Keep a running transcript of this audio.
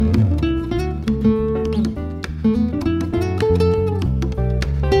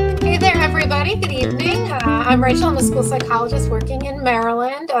I'm Rachel. I'm a school psychologist working in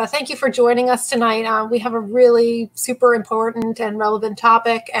Maryland. Thank you for joining us tonight. We have a really super important and relevant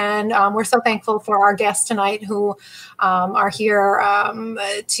topic, and we're so thankful for our guests tonight who are here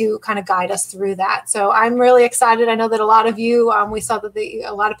to kind of guide us through that. So I'm really excited. I know that a lot of you, we saw that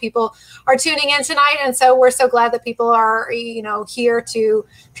a lot of people are tuning in tonight, and so we're so glad that people are, here to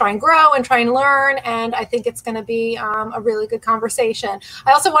try and grow and try and learn. And I think it's going to be a really good conversation.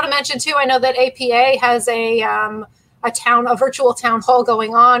 I also want to mention too, I know that APA has a virtual town hall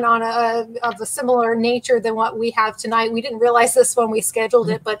going on of a similar nature than what we have tonight. We didn't realize this when we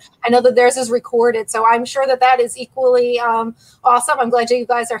scheduled it, but I know that theirs is recorded. So I'm sure that is equally awesome. I'm glad you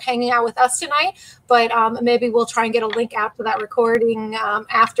guys are hanging out with us tonight, but maybe we'll try and get a link out to that recording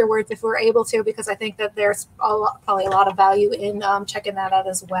afterwards if we're able to, because I think that there's probably a lot of value in checking that out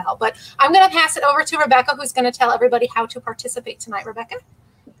as well. But I'm going to pass it over to Rebecca, who's going to tell everybody how to participate tonight. Rebecca?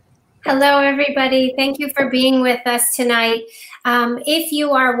 Hello, everybody. Thank you for being with us tonight. If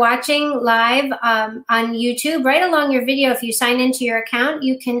you are watching live on YouTube, right along your video, if you sign into your account,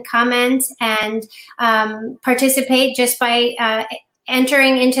 you can comment and participate just by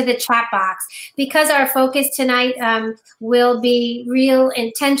entering into the chat box. Because our focus tonight will be real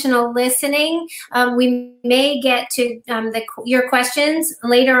intentional listening, we may get to your questions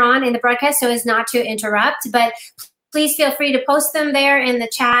later on in the broadcast so as not to interrupt, but please feel free to post them there in the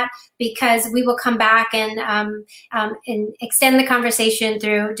chat, because we will come back and extend the conversation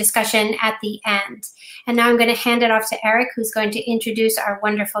through discussion at the end. And now I'm going to hand it off to Eric, who's going to introduce our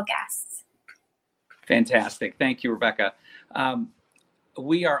wonderful guests. Fantastic. Thank you, Rebecca.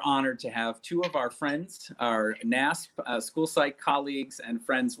 We are honored to have two of our friends, our NASP school psych colleagues and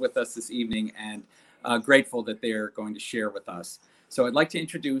friends with us this evening, and grateful that they're going to share with us. So I'd like to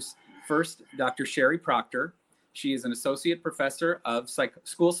introduce first Dr. Sherry Proctor. She is an associate professor of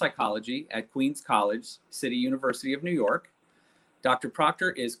school psychology at Queens College, City University of New York. Dr.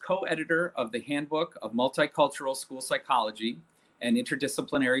 Proctor is co-editor of the Handbook of Multicultural School Psychology and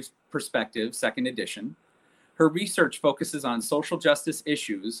Interdisciplinary Perspective, second edition. Her research focuses on social justice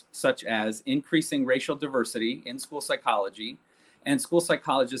issues such as increasing racial diversity in school psychology and school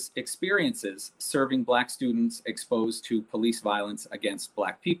psychologists' experiences serving Black students exposed to police violence against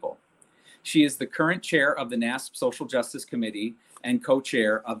Black people. She is the current chair of the NASP Social Justice Committee and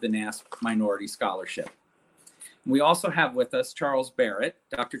co-chair of the NASP Minority Scholarship. We also have with us Charles Barrett.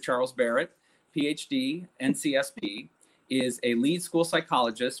 Dr. Charles Barrett, PhD, NCSP, is a lead school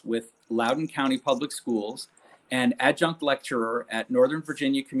psychologist with Loudoun County Public Schools and adjunct lecturer at Northern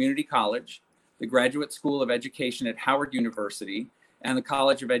Virginia Community College, the Graduate School of Education at Howard University, and the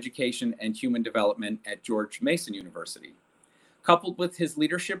College of Education and Human Development at George Mason University. Coupled with his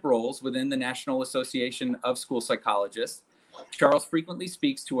leadership roles within the National Association of School Psychologists, Charles frequently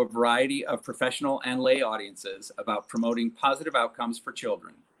speaks to a variety of professional and lay audiences about promoting positive outcomes for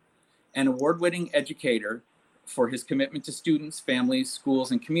children. An award-winning educator for his commitment to students, families,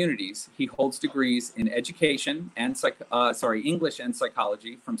 schools, and communities, he holds degrees in education and English and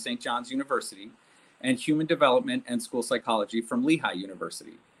psychology from St. John's University and human development and school psychology from Lehigh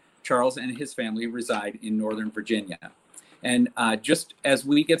University. Charles and his family reside in Northern Virginia. And just as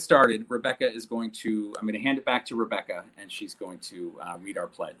we get started, I'm going to hand it back to Rebecca, and she's going to read our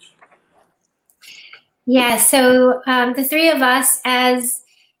pledge. Yeah, so the three of us, as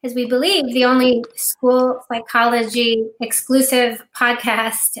we believe, the only school psychology exclusive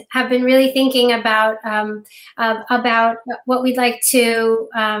podcast, have been really thinking about what we'd like to,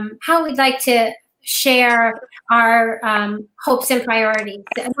 how we'd like to share our hopes and priorities,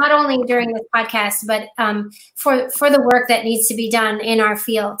 not only during this podcast, but for the work that needs to be done in our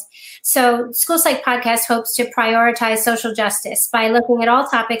field. So School Psych Podcast hopes to prioritize social justice by looking at all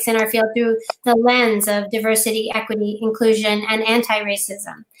topics in our field through the lens of diversity, equity, inclusion, and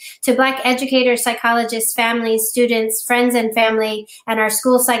anti-racism. To Black educators, psychologists, families, students, friends and family, and our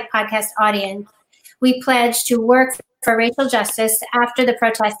School Psych Podcast audience, we pledge to work for racial justice after the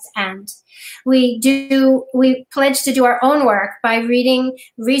protests end. We pledge to do our own work by reading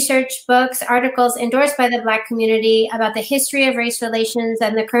research, books, articles endorsed by the Black community about the history of race relations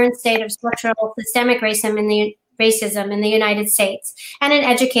and the current state of structural systemic racism in the United States, and in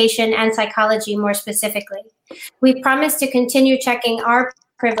education and psychology more specifically. We promise to continue checking our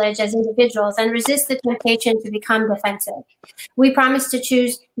privilege as individuals and resist the temptation to become defensive. We promise to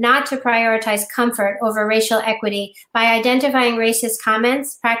choose not to prioritize comfort over racial equity by identifying racist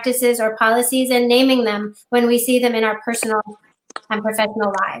comments, practices, or policies and naming them when we see them in our personal and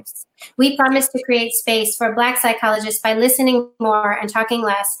professional lives. We promise to create space for Black psychologists by listening more and talking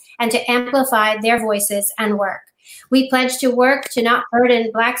less, and to amplify their voices and work. We pledge to work to not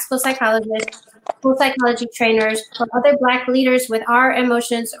burden Black school psychologists, school psychology trainers, or other Black leaders with our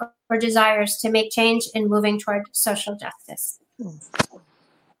emotions or desires to make change in moving toward social justice.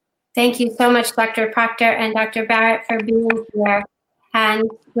 Thank you so much, Dr. Proctor and Dr. Barrett, for being here. And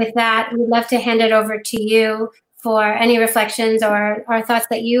with that, we'd love to hand it over to you for any reflections or thoughts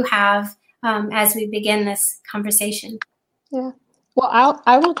that you have as we begin this conversation. Yeah. Well,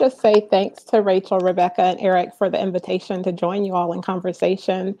 I will just say thanks to Rachel, Rebecca, and Eric for the invitation to join you all in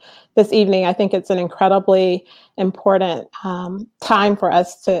conversation this evening. I think it's an incredibly important time for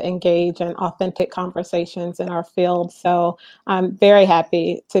us to engage in authentic conversations in our field. So I'm very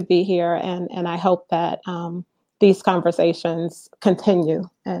happy to be here, and I hope that these conversations continue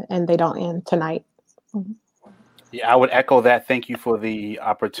and they don't end tonight. Mm-hmm. Yeah, I would echo that. Thank you for the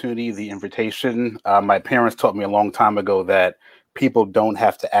opportunity, the invitation. My parents taught me a long time ago that people don't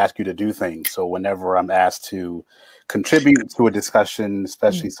have to ask you to do things. So whenever I'm asked to contribute to a discussion,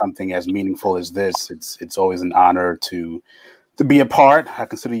 especially something as meaningful as this, it's always an honor to be a part. I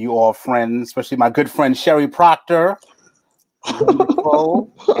consider you all friends, especially my good friend Sherry Proctor.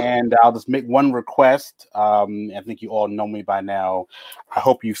 Wonderful. And I'll just make one request. I think you all know me by now. I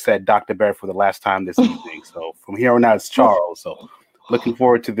hope you said Dr. Barrett for the last time this evening. So from here on out, it's Charles. So looking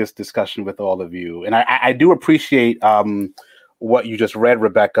forward to this discussion with all of you. And I do appreciate what you just read,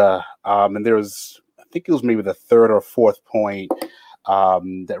 Rebecca. And there was, I think it was maybe the third or fourth point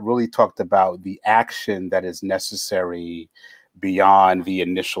that really talked about the action that is necessary beyond the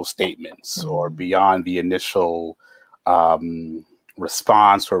initial statements or beyond the initial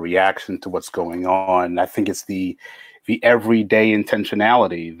response or reaction to what's going on. I think it's the everyday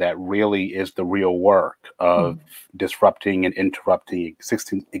intentionality that really is the real work of disrupting and interrupting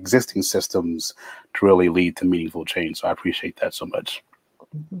existing systems to really lead to meaningful change. So I appreciate that so much.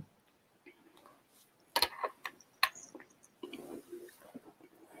 Mm-hmm.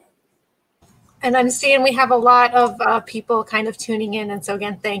 And I'm seeing we have a lot of people kind of tuning in. And so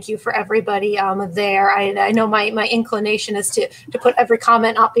again, thank you for everybody there. I know my inclination is to put every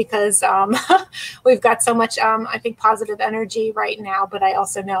comment up because we've got so much, I think, positive energy right now. But I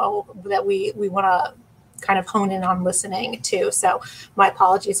also know that we want to kind of hone in on listening too. So my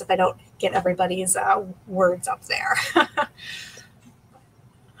apologies if I don't get everybody's words up there.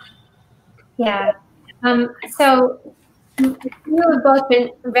 Yeah. So you have both been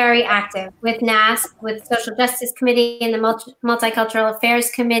very active with NASP, with Social Justice Committee and the Multicultural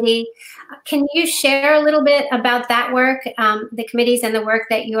Affairs Committee. Can you share a little bit about that work, the committees and the work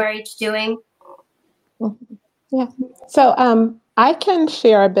that you are each doing? Yeah, so I can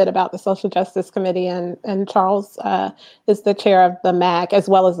share a bit about the Social Justice Committee, and Charles is the chair of the MAC as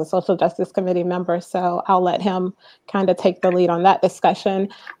well as the Social Justice Committee member, so I'll let him kind of take the lead on that discussion.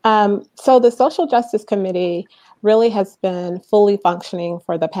 So the Social Justice Committee really has been fully functioning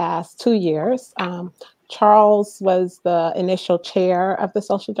for the past 2 years. Charles was the initial chair of the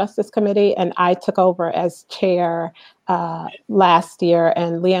Social Justice Committee, and I took over as chair last year,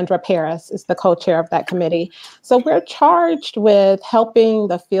 and Leandra Paris is the co-chair of that committee. So we're charged with helping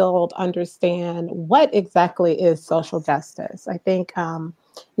the field understand what exactly is social justice. I think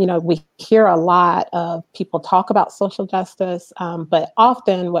we hear a lot of people talk about social justice, but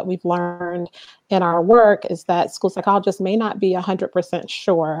often what we've learned in our work is that school psychologists may not be 100%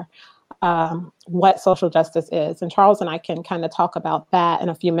 sure what social justice is. And Charles and I can kind of talk about that in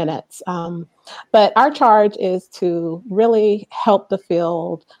a few minutes. But our charge is to really help the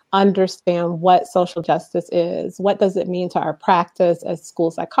field understand what social justice is. What does it mean to our practice as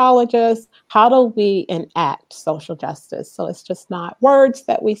school psychologists? How do we enact social justice? So it's just not words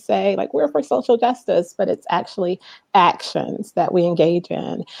that we say, like we're for social justice, but it's actually actions that we engage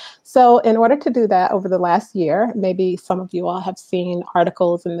in. So in order to do that over the last year, maybe some of you all have seen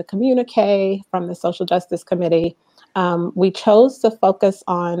articles in the communique from the Social Justice Committee. We chose to focus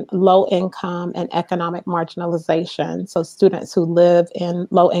on low income and economic marginalization. So students who live in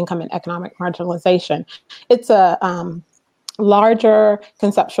low income and economic marginalization. It's a larger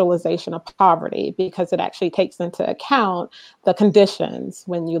conceptualization of poverty because it actually takes into account the conditions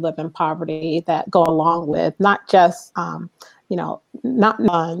when you live in poverty that go along with not just not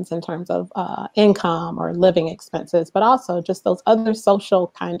funds in terms of income or living expenses, but also just those other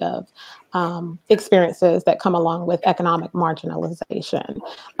social kind of experiences that come along with economic marginalization.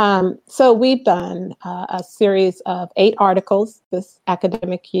 So we've done a series of 8 articles this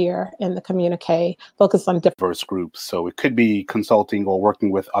academic year in the communique focused on diverse groups. So it could be consulting or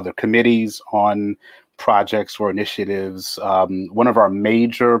working with other committees on projects or initiatives. One of our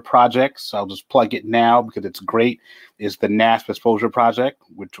major projects, I'll just plug it now because it's great, is the NASP Exposure Project,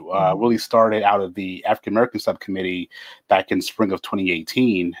 which really started out of the African American Subcommittee back in spring of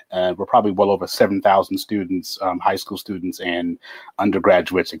 2018. We're probably well over 7,000 students, high school students and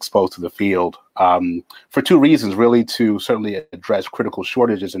undergraduates exposed to the field for two reasons, really, to certainly address critical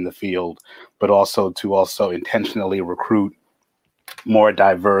shortages in the field, but also to intentionally recruit more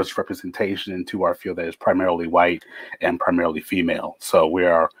diverse representation into our field that is primarily white and primarily female. So we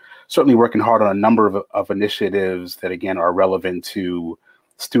are certainly working hard on a number of initiatives that, again, are relevant to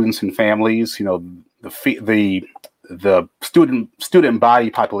students and families. You know, the student body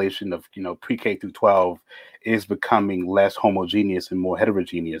population of, you know, pre-K through 12 is becoming less homogeneous and more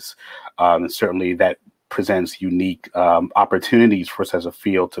heterogeneous. And certainly that presents unique opportunities for us as a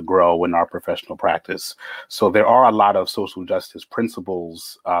field to grow in our professional practice. So there are a lot of social justice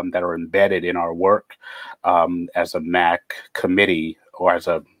principles that are embedded in our work as a MAC committee or as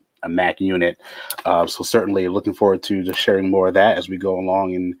a MAC unit. So certainly looking forward to just sharing more of that as we go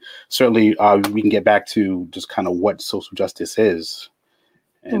along. And certainly we can get back to just kind of what social justice is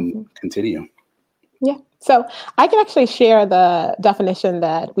and continue. Yeah. So I can actually share the definition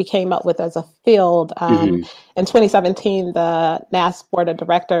that we came up with as a field. In 2017, the NASP Board of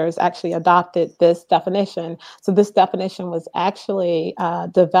Directors actually adopted this definition. So this definition was actually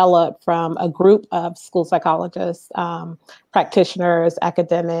developed from a group of school psychologists, practitioners,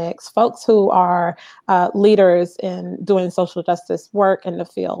 academics, folks who are leaders in doing social justice work in the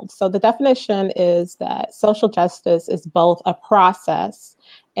field. So the definition is that social justice is both a process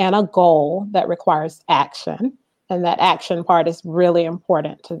and a goal that requires action. And that action part is really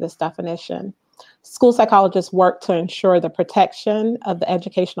important to this definition. School psychologists work to ensure the protection of the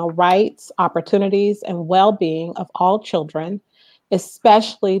educational rights, opportunities, and well-being of all children,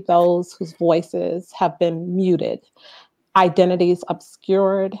 especially those whose voices have been muted, identities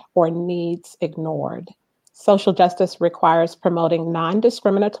obscured, or needs ignored. Social justice requires promoting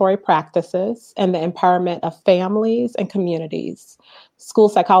non-discriminatory practices and the empowerment of families and communities. School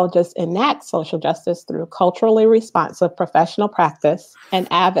psychologists enact social justice through culturally responsive professional practice and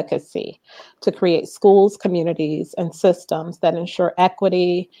advocacy to create schools, communities, and systems that ensure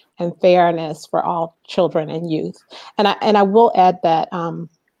equity and fairness for all children and youth. And I will add that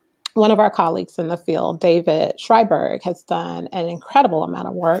one of our colleagues in the field, David Schreiberg, has done an incredible amount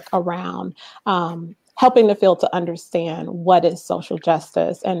of work around helping the field to understand what is social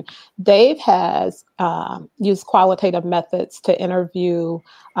justice. And Dave has used qualitative methods to interview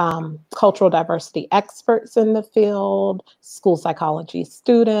cultural diversity experts in the field, school psychology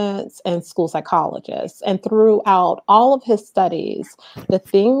students, and school psychologists. And throughout all of his studies, the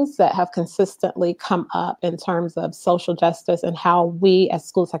things that have consistently come up in terms of social justice and how we as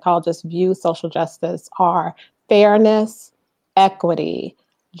school psychologists view social justice are fairness, equity,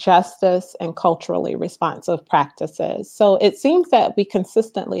 justice, and culturally responsive practices. So it seems that we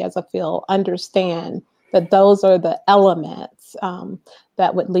consistently as a field understand that those are the elements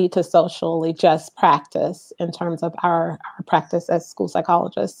that would lead to socially just practice in terms of our practice as school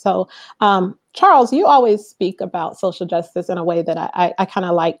psychologists. So Charles, you always speak about social justice in a way that I kind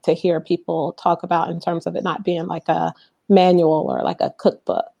of like to hear people talk about in terms of it not being like a manual or like a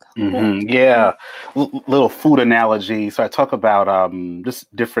cookbook. Yeah, little food analogy. So I talk about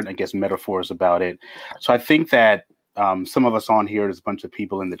just different, I guess, metaphors about it. So I think that some of us on here, there's a bunch of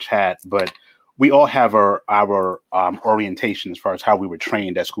people in the chat, but we all have our orientation as far as how we were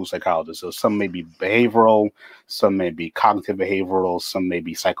trained as school psychologists. So some may be behavioral, some may be cognitive behavioral, some may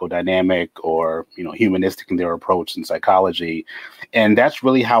be psychodynamic or, you know, humanistic in their approach in psychology. And that's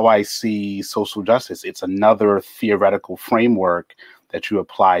really how I see social justice. It's another theoretical framework that you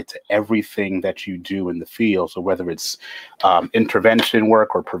apply to everything that you do in the field. So whether it's intervention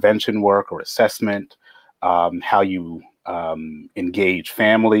work or prevention work or assessment, how you engage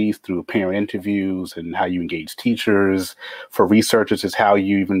families through parent interviews and how you engage teachers. For researchers, is how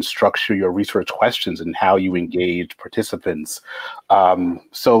you even structure your research questions and how you engage participants.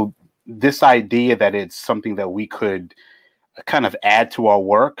 So this idea that it's something that we could kind of add to our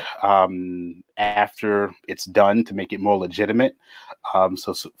work after it's done to make it more legitimate.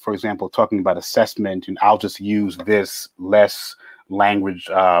 So for example, talking about assessment, and I'll just use this less language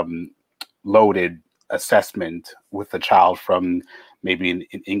loaded assessment with a child from maybe an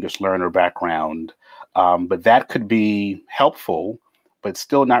English learner background. But that could be helpful, but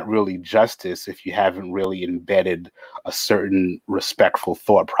still not really justice if you haven't really embedded a certain respectful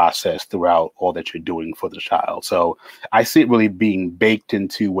thought process throughout all that you're doing for the child. So I see it really being baked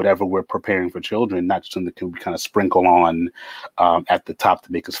into whatever we're preparing for children, not just something that can kind of sprinkle on at the top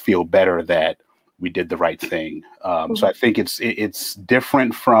to make us feel better that we did the right thing. So I think it's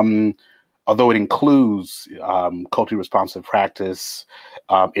different from, although it includes culturally responsive practice,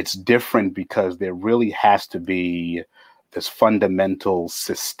 it's different because there really has to be this fundamental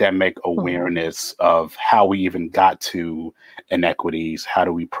systemic awareness of how we even got to inequities, how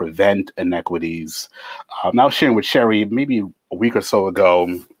do we prevent inequities. I was sharing with Sherry maybe a week or so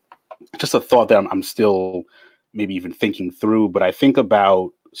ago, just a thought that I'm still maybe even thinking through, but I think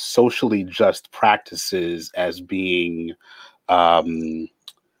about socially just practices as being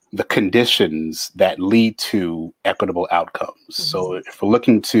the conditions that lead to equitable outcomes. So if we're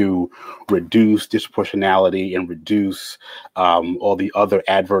looking to reduce disproportionality and reduce all the other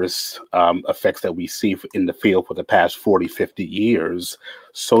adverse effects that we see in the field for the past 40, 50 years,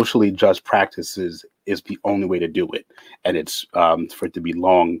 socially just practices is the only way to do it. And it's for it to be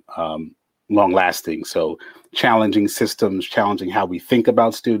long lasting. So challenging systems, challenging how we think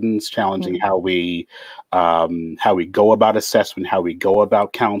about students, challenging how we go about assessment, how we go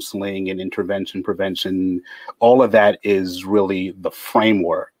about counseling and intervention, prevention. All of that is really the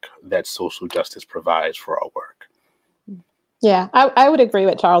framework that social justice provides for our work. Yeah, I would agree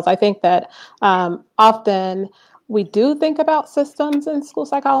with Charles. I think that often we do think about systems in school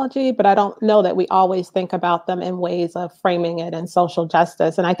psychology, but I don't know that we always think about them in ways of framing it in social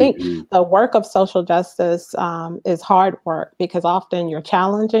justice. And I think the work of social justice is hard work because often you're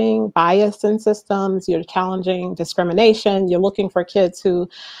challenging bias in systems, you're challenging discrimination, you're looking for kids who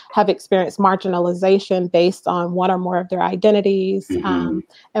have experienced marginalization based on one or more of their identities. And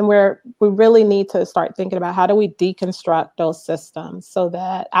we really need to start thinking about how do we deconstruct those systems so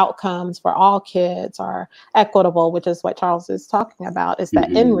that outcomes for all kids are equitable, which is what Charles is talking about, is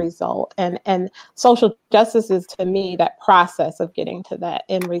that end result. And social justice is, to me, that process of getting to that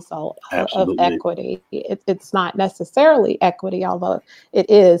end result of equity. It's not necessarily equity, although it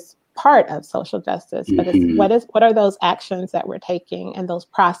is part of social justice, but it's what are those actions that we're taking and those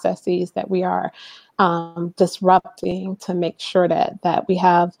processes that we are disrupting to make sure that we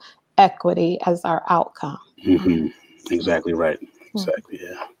have equity as our outcome. Exactly right. Exactly,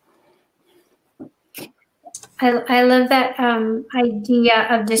 yeah. I love that idea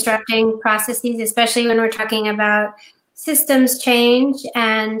of disrupting processes, especially when we're talking about systems change.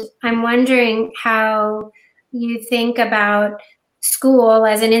 And I'm wondering how you think about school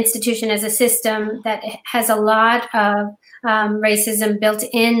as an institution, as a system that has a lot of racism built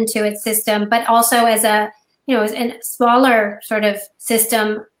into its system, but also as a smaller sort of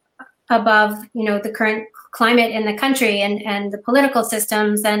system above, the current climate in the country and the political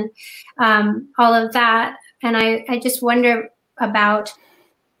systems and all of that. And I just wonder about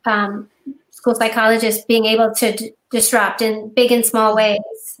school psychologists being able to disrupt in big and small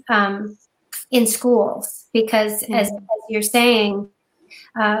ways in schools, because as you're saying,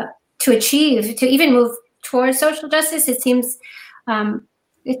 to even move towards social justice, it seems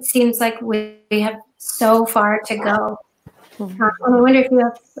like we have so far to go. And I wonder if you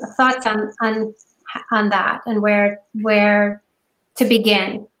have thoughts on that and where to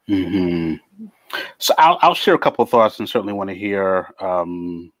begin. So I'll share a couple of thoughts and certainly want to hear.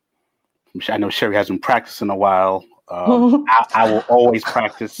 I know Sherry hasn't practiced in a while. I will always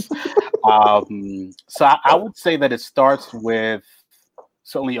practice. So I would say that it starts with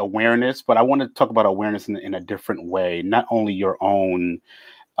certainly awareness, but I want to talk about awareness in a different way. Not only your own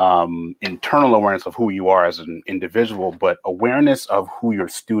internal awareness of who you are as an individual, but awareness of who your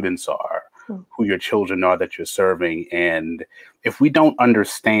students are, who your children are that you're serving. And if we don't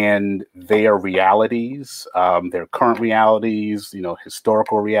understand their realities, their current realities,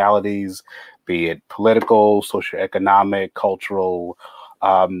 historical realities, be it political, socioeconomic, cultural,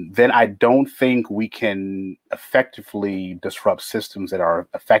 then I don't think we can effectively disrupt systems that are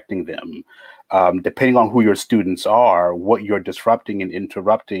affecting them. Depending on who your students are, what you're disrupting and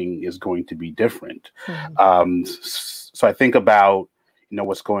interrupting is going to be different. So I think about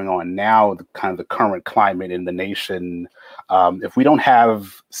what's going on now, the current climate in the nation. If we don't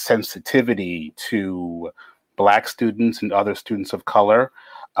have sensitivity to Black students and other students of color,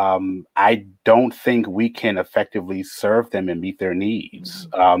 I don't think we can effectively serve them and meet their needs.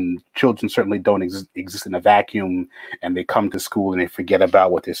 Children certainly don't exist in a vacuum, and they come to school and they forget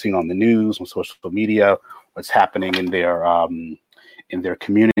about what they're seeing on the news, on social media, what's happening in their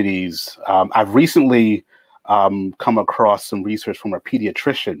communities. I've recently come across some research from a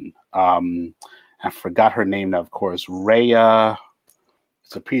pediatrician. I forgot her name now, of course, Rhea.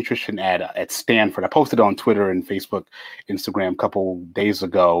 It's a pediatrician at Stanford. I posted on Twitter and Facebook, Instagram a couple days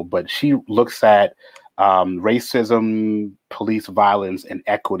ago, but she looks at racism, police violence, and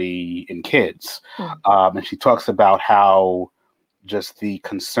equity in kids. And she talks about how just the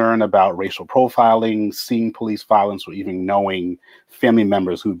concern about racial profiling, seeing police violence, or even knowing family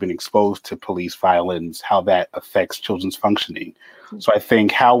members who've been exposed to police violence, how that affects children's functioning. So I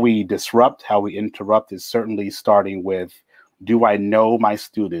think how we disrupt, how we interrupt is certainly starting with, do I know my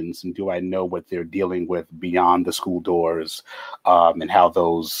students and do I know what they're dealing with beyond the school doors, and how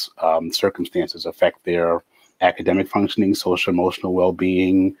those circumstances affect their academic functioning, social emotional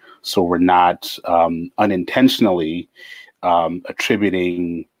well-being, so we're not unintentionally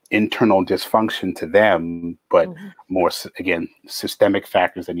attributing internal dysfunction to them, but more, again, systemic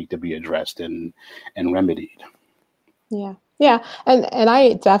factors that need to be addressed and remedied. Yeah. Yeah, and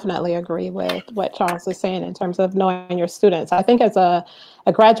I definitely agree with what Charles is saying in terms of knowing your students. I think as a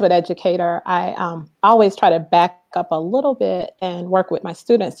graduate educator, I always try to back up a little bit and work with my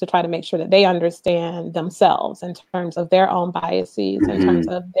students to try to make sure that they understand themselves in terms of their own biases, in terms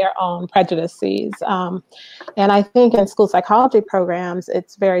of their own prejudices. And I think in school psychology programs,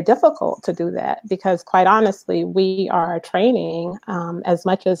 it's very difficult to do that because, quite honestly, we are training as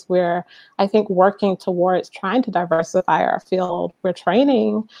much as we're, I think, working towards trying to diversify our field. We're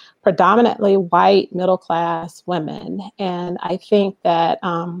training predominantly white middle-class women. And I think that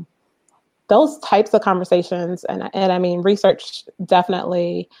those types of conversations, and I mean, research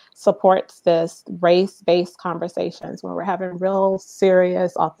definitely supports this, race-based conversations when we're having real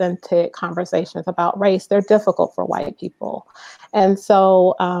serious, authentic conversations about race. They're difficult for white people. And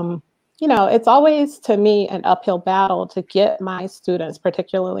so, you know, it's always, to me, an uphill battle to get my students,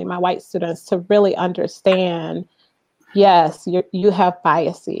 particularly my white students, to really understand, yes, you have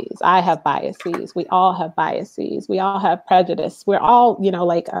biases. I have biases. We all have biases. We all have prejudice. We're all, you know,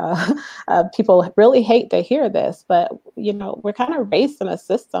 like people really hate to hear this, but, you know, we're kind of raised in a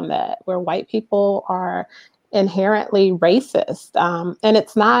system where white people are inherently racist. And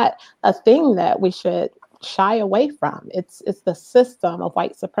it's not a thing that we should shy away from. It's the system of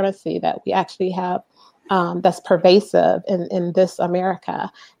white supremacy that we actually have that's pervasive in this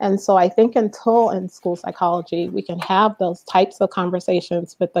America. And so I think until in school psychology, we can have those types of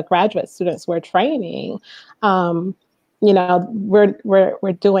conversations with the graduate students we're training, you know,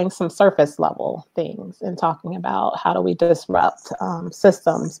 we're doing some surface level things and talking about how do we disrupt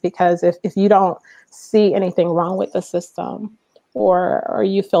systems, because if you don't see anything wrong with the system, or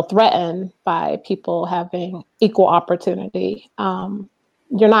you feel threatened by people having equal opportunity,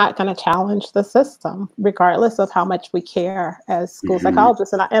 you're not going to challenge the system, regardless of how much we care as school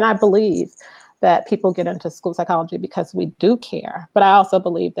psychologists. And I believe that people get into school psychology because we do care. But I also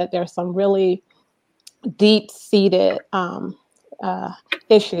believe that there's some really deep-seated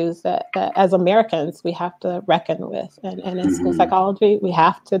issues that as Americans we have to reckon with. And in school psychology, we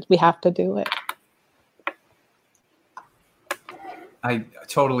have to do it. I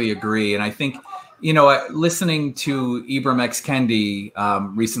totally agree. And I think, you know, listening to Ibram X. Kendi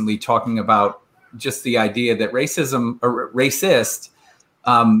recently talking about just the idea that racism or racist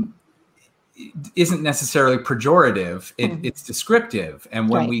isn't necessarily pejorative, it's descriptive. And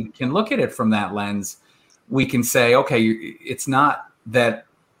when we can look at it from that lens, we can say, okay, it's not that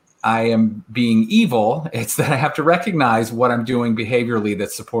I am being evil, it's that I have to recognize what I'm doing behaviorally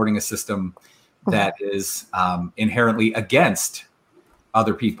that's supporting a system that is inherently against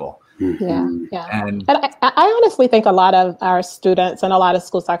other people. Yeah. And I honestly think a lot of our students and a lot of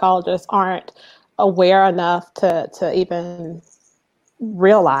school psychologists aren't aware enough to even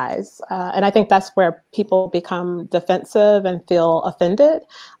realize. And I think that's where people become defensive and feel offended,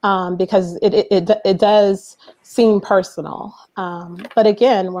 because it does seem personal. But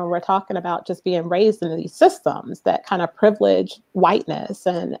again, when we're talking about just being raised in these systems that kind of privilege whiteness,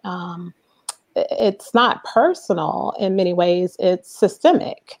 and it's not personal in many ways, it's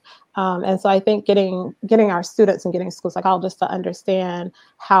systemic. And so I think getting our students and getting school psychologists to understand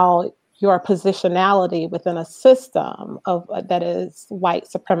how your positionality within a system that is white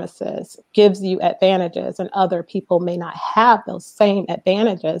supremacist gives you advantages, and other people may not have those same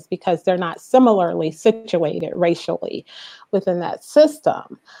advantages because they're not similarly situated racially within that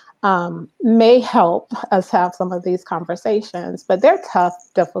system, may help us have some of these conversations. But they're tough,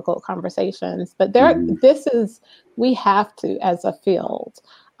 difficult conversations. But we have to, as a field,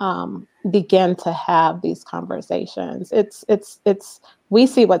 begin to have these conversations. We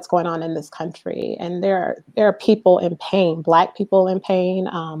see what's going on in this country, and there are people in pain, Black people in pain,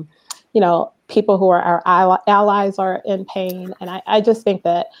 people who are our allies are in pain. And I just think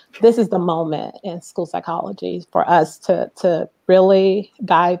that this is the moment in school psychology for us to really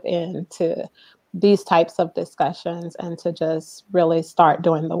dive into these types of discussions and to just really start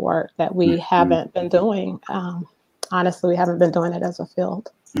doing the work that we haven't been doing. Honestly, we haven't been doing it as a field.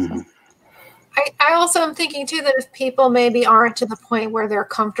 So. I also am thinking too that if people maybe aren't to the point where they're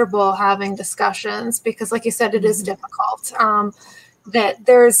comfortable having discussions, because like you said, it is difficult.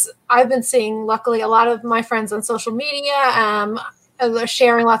 I've been seeing, luckily, a lot of my friends on social media are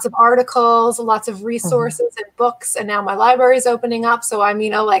sharing lots of articles, lots of resources and books, and now my library is opening up. So I'm,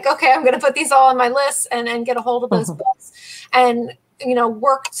 like, okay, I'm going to put these all on my list and get a hold of those books and,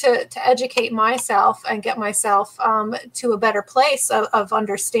 work to educate myself and get myself to a better place of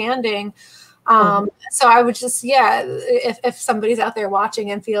understanding. So I would just, if somebody's out there watching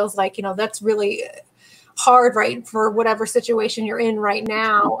and feels like, that's really hard, right, for whatever situation you're in right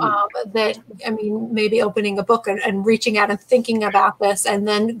now, maybe opening a book and reaching out and thinking about this and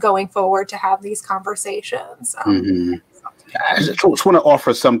then going forward to have these conversations. I just want to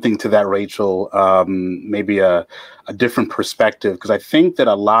offer something to that, Rachel, maybe a different perspective, because I think that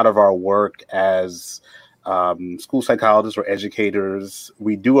a lot of our work as school psychologists or educators,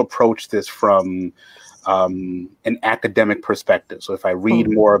 we do approach this from an academic perspective. So if I read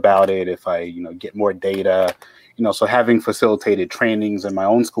more about it, if I get more data, so having facilitated trainings in my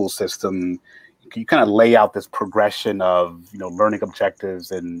own school system, you kind of lay out this progression of learning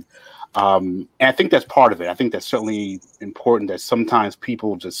objectives, and I think that's part of it. I think that's certainly important, that sometimes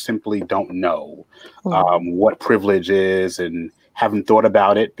people just simply don't know what privilege is and haven't thought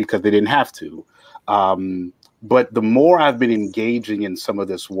about it because they didn't have to. But the more I've been engaging in some of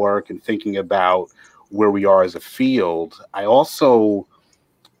this work and thinking about where we are as a field, I also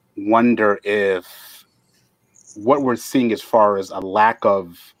wonder if what we're seeing as far as a lack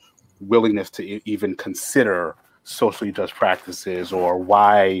of willingness to even consider socially just practices or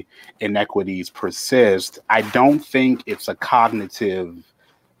why inequities persist, I don't think it's a cognitive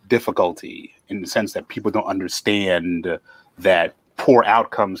difficulty in the sense that people don't understand that poor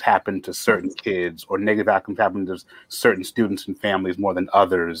outcomes happen to certain kids or negative outcomes happen to certain students and families more than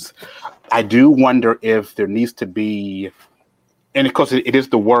others. I do wonder if there needs to be, and of course it is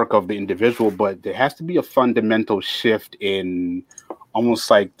the work of the individual, but there has to be a fundamental shift in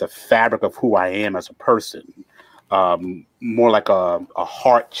almost like the fabric of who I am as a person. More like a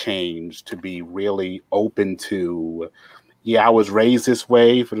heart change to be really open to, I was raised this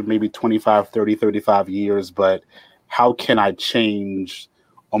way for maybe 25, 30, 35 years, but how can I change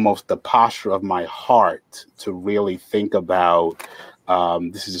almost the posture of my heart to really think about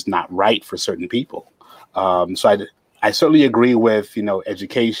this is just not right for certain people? So I certainly agree with,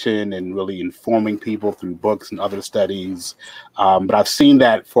 education and really informing people through books and other studies. But I've seen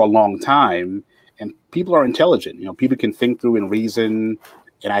that for a long time, and people are intelligent. People can think through and reason.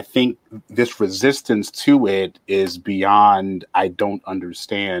 And I think this resistance to it is beyond, I don't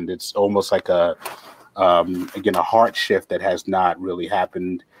understand. It's almost like a heart shift that has not really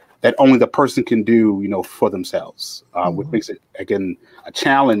happened, that only the person can do, for themselves. What makes it, again, a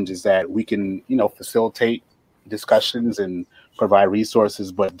challenge is that we can, facilitate discussions and provide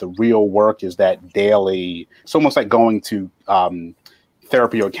resources, but the real work is that daily. It's almost like going to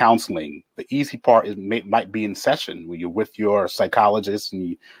therapy or counseling. The easy part might be in session where you're with your psychologist and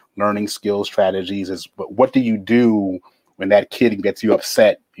you learning skills, strategies. But what do you do when that kid gets you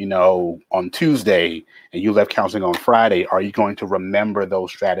upset, on Tuesday and you left counseling on Friday? Are you going to remember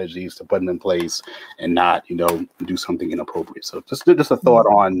those strategies to put them in place and not, do something inappropriate? So just a thought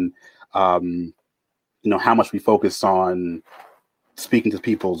on, how much we focus on speaking to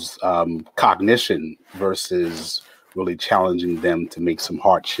people's cognition versus really challenging them to make some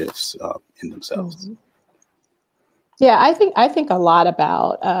heart shifts in themselves. Yeah, I think a lot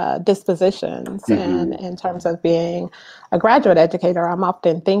about dispositions, and in terms of being a graduate educator, I'm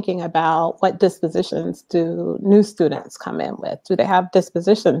often thinking about what dispositions do new students come in with. Do they have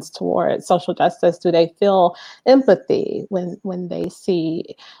dispositions towards social justice? Do they feel empathy when they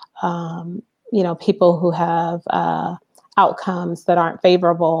see, people who have outcomes that aren't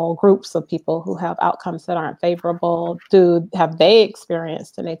favorable, groups of people who have outcomes that aren't favorable? Have they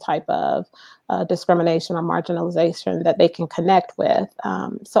experienced any type of discrimination or marginalization that they can connect with?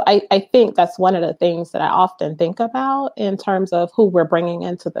 So I think that's one of the things that I often think about in terms of who we're bringing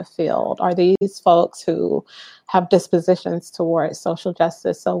into the field. Are these folks who have dispositions towards social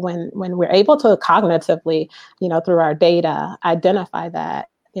justice? So when we're able to cognitively, through our data, identify that,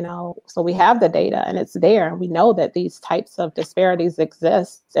 so we have the data and it's there, and we know that these types of disparities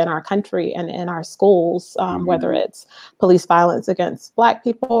exist in our country and in our schools, whether it's police violence against Black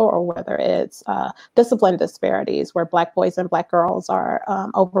people or whether it's discipline disparities where Black boys and Black girls are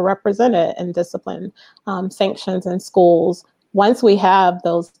overrepresented in discipline sanctions in schools. Once we have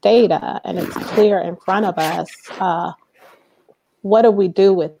those data and it's clear in front of us, what do we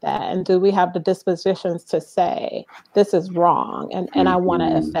do with that? And do we have the dispositions to say, this is wrong, and I want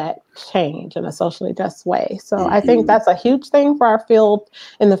to affect change in a socially just way? So I think that's a huge thing for our field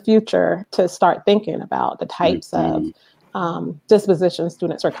in the future, to start thinking about the types of dispositions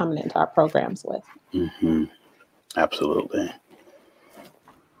students are coming into our programs with. Absolutely.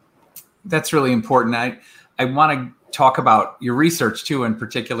 That's really important. I want to talk about your research too, in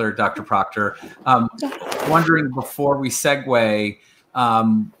particular, Dr. Proctor. Wondering, before we segue,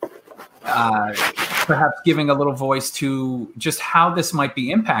 perhaps giving a little voice to just how this might be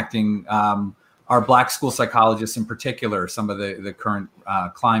impacting our Black school psychologists in particular, some of the current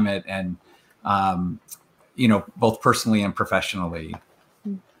climate, and both personally and professionally.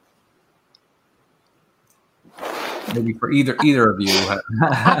 Maybe for either of you.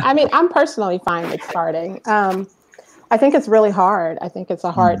 I mean, I'm personally fine with starting. I think it's really hard. I think it's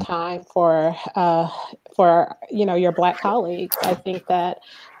a hard time for your Black colleagues. I think that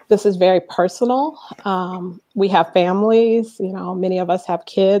this is very personal. We have families. Many of us have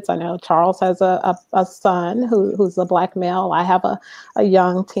kids. I know Charles has a son who's a Black male. I have a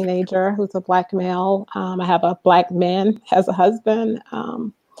young teenager who's a Black male. I have a Black man as a husband.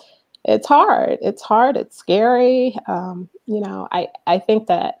 It's hard. It's scary. I think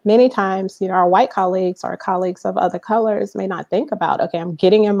that many times, our white colleagues or colleagues of other colors may not think about, okay, I'm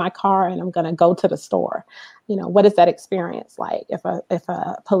getting in my car and I'm going to go to the store. What is that experience like? If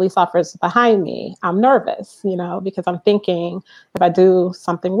a police officer is behind me, I'm nervous, because I'm thinking, if I do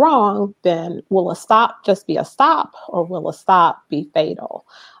something wrong, then will a stop just be a stop, or will a stop be fatal?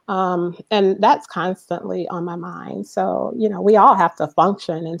 And that's constantly on my mind. So, we all have to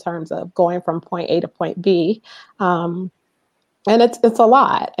function in terms of going from point A to point B. And it's a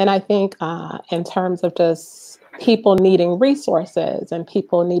lot. And I think in terms of just people needing resources and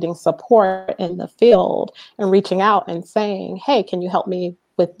people needing support in the field, and reaching out and saying, hey, can you help me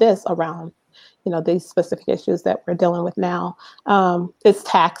with this around, these specific issues that we're dealing with now, it's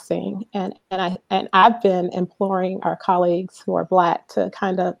taxing. And I've been imploring our colleagues who are Black to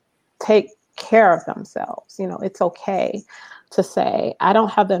kind of take care of themselves. It's okay to say, I don't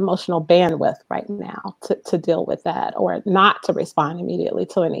have the emotional bandwidth right now to deal with that, or not to respond immediately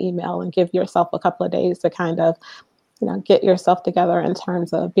to an email, and give yourself a couple of days to kind of get yourself together in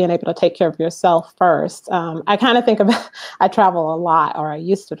terms of being able to take care of yourself first. I kind of think about, I travel a lot, or I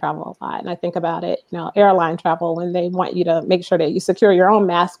used to travel a lot. And I think about it, airline travel, when they want you to make sure that you secure your own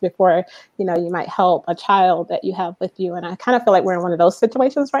mask before, you might help a child that you have with you. And I kind of feel like we're in one of those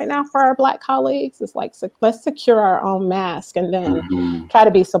situations right now for our Black colleagues. It's like, let's secure our own mask, and then try to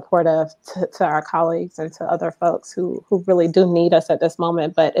be supportive to our colleagues and to other folks who really do need us at this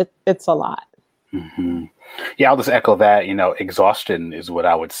moment. But it's a lot. Yeah, I'll just echo that. Exhaustion is what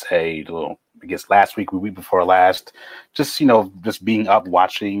I would say. I guess last week, week before last, just being up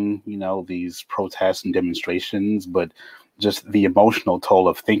watching, these protests and demonstrations, but just the emotional toll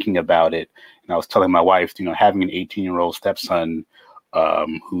of thinking about it. And I was telling my wife, having an 18-year-old stepson,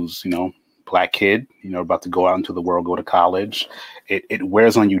 who's Black kid, about to go out into the world, go to college, it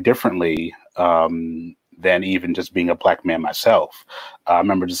wears on you differently. Than even just being a Black man myself. I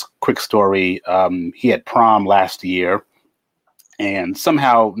remember, just a quick story. He had prom last year, and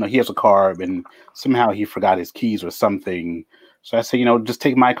somehow, he has a car, and somehow he forgot his keys or something. So I said, just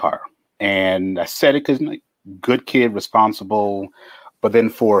take my car. And I said it because good kid, responsible. But then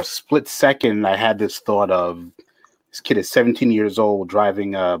for a split second, I had this thought of, this kid is 17 years old,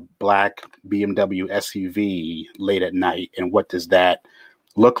 driving a Black BMW SUV late at night. And what does that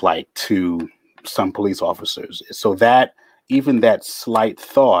look like to some police officers? So that, even that slight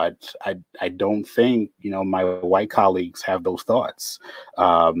thought, I don't think, my white colleagues have those thoughts.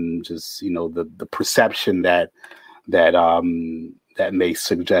 Just, the perception that may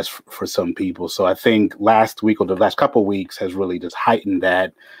suggest for some people. So I think last week, or the last couple of weeks, has really just heightened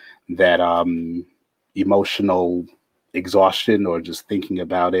that emotional exhaustion, or just thinking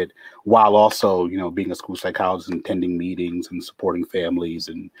about it, while also, being a school psychologist and attending meetings and supporting families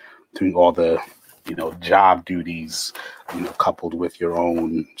and doing all the, job duties, coupled with your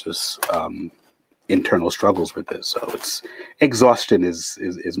own just internal struggles with this. So it's exhaustion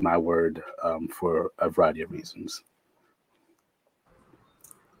is my word for a variety of reasons.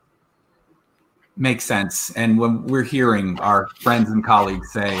 Makes sense. And when we're hearing our friends and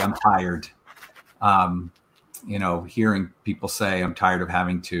colleagues say, I'm tired, hearing people say, I'm tired of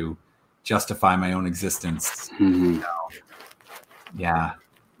having to justify my own existence. Yeah.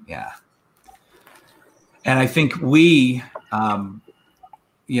 And I think we,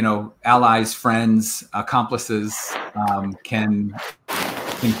 allies, friends, accomplices, can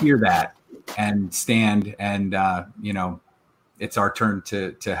hear that and stand and, it's our turn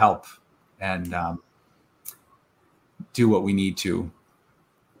to help and do what we need to,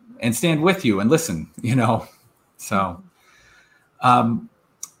 and stand with you and listen. So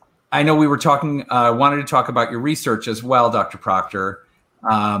I know we were talking. Wanted to talk about your research as well, Dr. Proctor.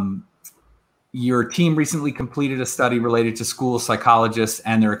 Your team recently completed a study related to school psychologists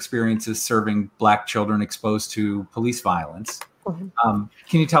and their experiences serving Black children exposed to police violence. Mm-hmm.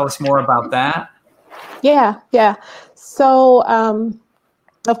 Can you tell us more about that? Yeah. So,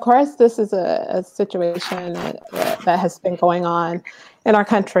 of course, this is a situation that has been going on in our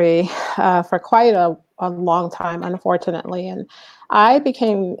country for quite a long time, unfortunately. And I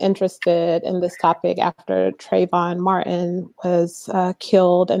became interested in this topic after Trayvon Martin was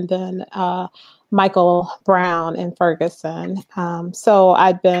killed, and then Michael Brown in Ferguson. So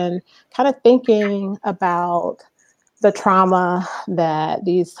I'd been kind of thinking about the trauma that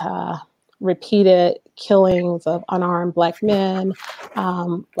these repeated killings of unarmed Black men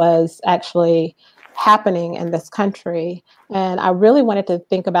was actually happening in this country. And I really wanted to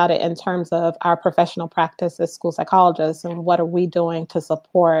think about it in terms of our professional practice as school psychologists, and what are we doing to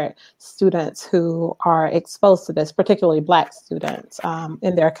support students who are exposed to this, particularly Black students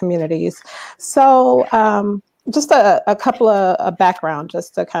in their communities. So just a couple of background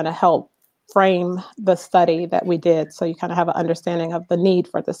just to kind of help frame the study that we did, so you kind of have an understanding of the need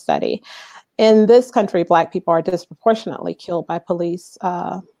for the study. In this country, Black people are disproportionately killed by police,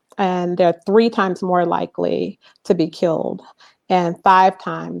 and they're 3 times more likely to be killed and 5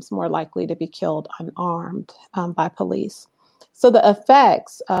 times more likely to be killed unarmed by police. So the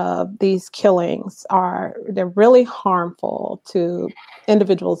effects of these killings they're really harmful to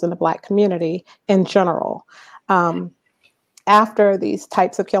individuals in the Black community in general. After these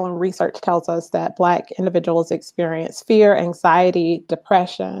types of killing, research tells us that Black individuals experience fear, anxiety,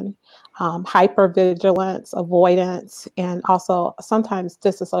 depression, hypervigilance, avoidance, and also sometimes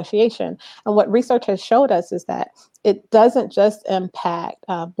disassociation. And what research has showed us is that it doesn't just impact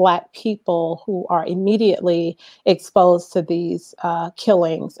Black people who are immediately exposed to these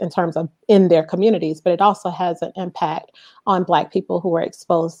killings in terms of in their communities, but it also has an impact on Black people who are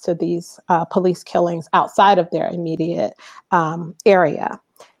exposed to these police killings outside of their immediate area.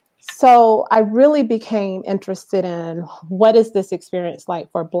 So I really became interested in what is this experience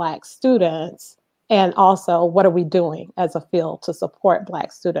like for Black students, and also what are we doing as a field to support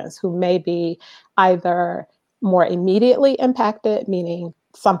Black students who may be either more immediately impacted, meaning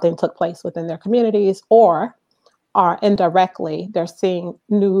something took place within their communities, or are indirectly, they're seeing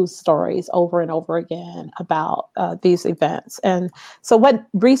news stories over and over again about these events. And so what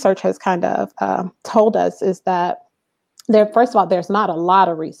research has kind of told us is that first of all, there's not a lot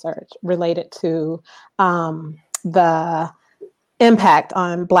of research related to the impact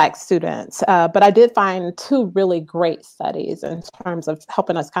on Black students. But I did find 2 really great studies in terms of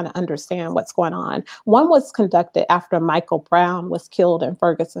helping us kind of understand what's going on. One was conducted after Michael Brown was killed in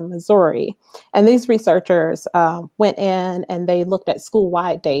Ferguson, Missouri. And these researchers went in and they looked at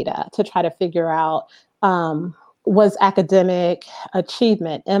school-wide data to try to figure out was academic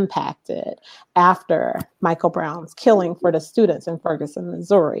achievement impacted after Michael Brown's killing for the students in Ferguson,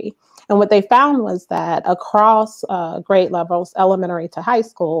 Missouri. And what they found was that across grade levels, elementary to high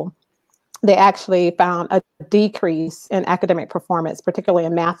school, they actually found a decrease in academic performance, particularly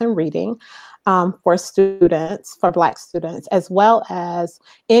in math and reading, for Black students, as well as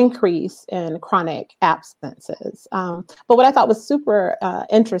increase in chronic absences. But what I thought was super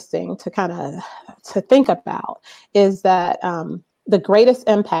interesting to think about is that the greatest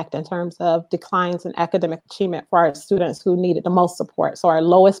impact in terms of declines in academic achievement for our students who needed the most support. So our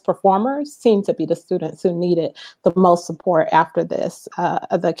lowest performers seem to be the students who needed the most support after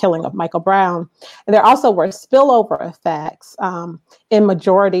the killing of Michael Brown. And there also were spillover effects in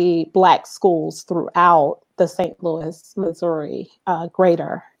majority Black schools throughout the St. Louis, Missouri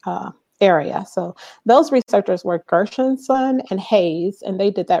greater area. So those researchers were Gershenson and Hayes, and they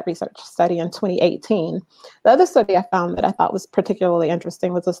did that research study in 2018. The other study I found that I thought was particularly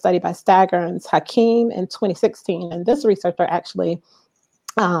interesting was a study by Staggerns Hakeem in 2016. And this researcher actually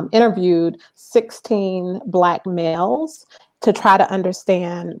interviewed 16 Black males to try to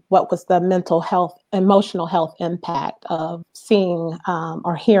understand what was the mental health, emotional health impact of seeing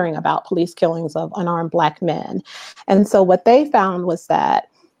or hearing about police killings of unarmed Black men. And so what they found was that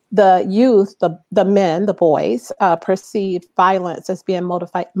the youth, the men, the boys, perceived violence as being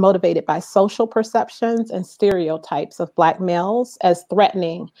motivated by social perceptions and stereotypes of Black males as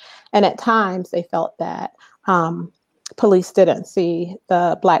threatening. And at times they felt that police didn't see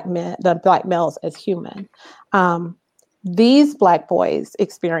the Black males as human. these Black boys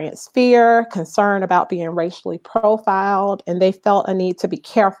experienced fear, concern about being racially profiled, and they felt a need to be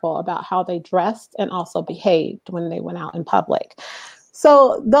careful about how they dressed and also behaved when they went out in public.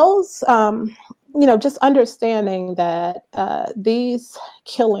 So those, just understanding that these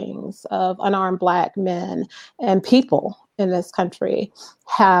killings of unarmed Black men and people in this country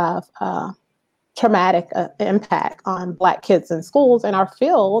have traumatic impact on Black kids in schools. And our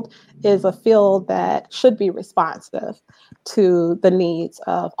field is a field that should be responsive to the needs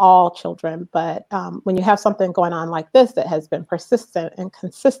of all children. But when you have something going on like this that has been persistent and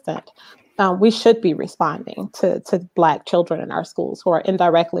consistent, we should be responding to Black children in our schools who are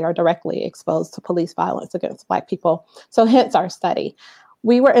indirectly or directly exposed to police violence against Black people. So hence our study.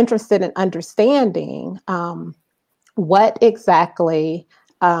 We were interested in understanding what exactly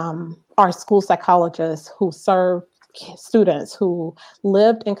our school psychologists who serve students who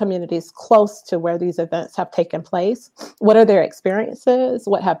lived in communities close to where these events have taken place. What are their experiences?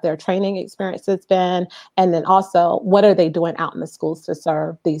 What have their training experiences been? And then also, what are they doing out in the schools to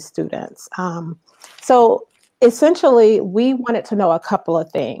serve these students? So essentially, we wanted to know a couple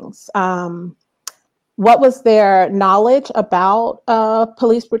of things. What was their knowledge about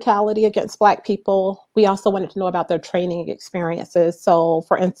police brutality against Black people? We also wanted to know about their training experiences. So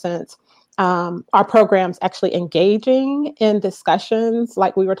for instance, our programs actually engaging in discussions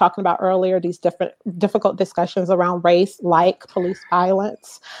like we were talking about earlier, these difficult discussions around race, like police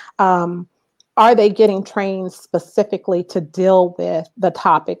violence. Are they getting trained specifically to deal with the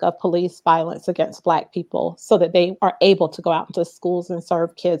topic of police violence against Black people so that they are able to go out into schools and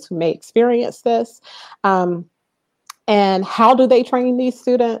serve kids who may experience this? And how do they train these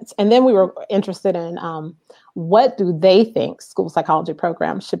students? And then we were interested in what do they think school psychology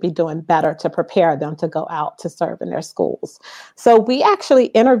programs should be doing better to prepare them to go out to serve in their schools. So we actually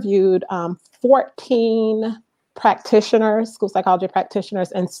interviewed 14 practitioners, school psychology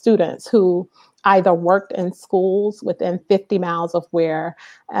practitioners, and students who either worked in schools within 50 miles of where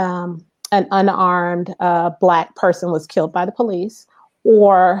an unarmed Black person was killed by the police,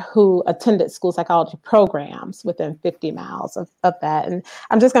 or who attended school psychology programs within 50 miles of that. And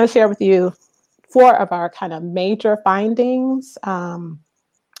I'm just going to share with you 4 of our kind of major findings.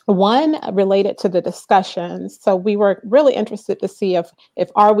 One related to the discussions. So we were really interested to see if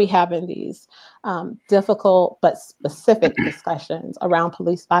are we having these difficult but specific discussions around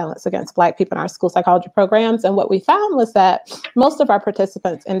police violence against Black people in our school psychology programs. And what we found was that most of our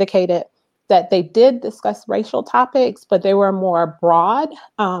participants indicated that they did discuss racial topics, but they were more broad.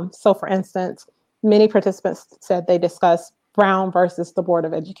 So for instance, many participants said they discussed Brown versus the Board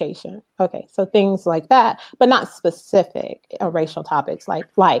of Education. Okay, so things like that, but not specific racial topics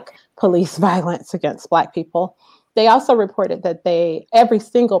like police violence against Black people. They also reported that every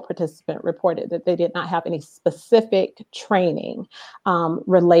single participant reported that they did not have any specific training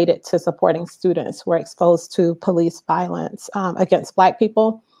related to supporting students who are exposed to police violence against Black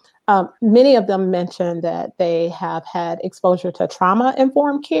people. Many of them mentioned that they have had exposure to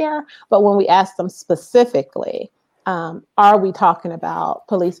trauma-informed care, but when we asked them specifically, are we talking about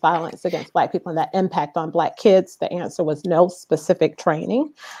police violence against Black people and that impact on Black kids? The answer was no specific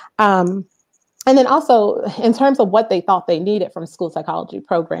training. And then also in terms of what they thought they needed from school psychology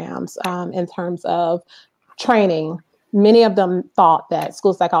programs, in terms of training, many of them thought that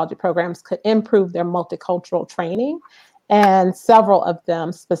school psychology programs could improve their multicultural training. And several of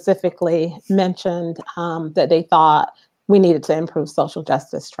them specifically mentioned that they thought we needed to improve social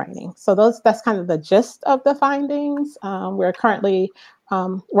justice training. So that's kind of the gist of the findings. We're currently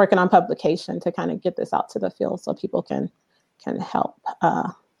working on publication to kind of get this out to the field so people can help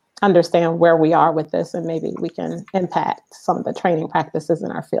understand where we are with this, and maybe we can impact some of the training practices in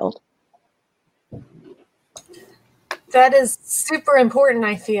our field. That is super important,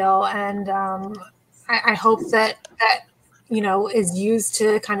 I feel, and I hope that is used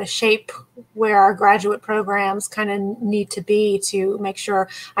to kind of shape where our graduate programs kind of need to be to make sure.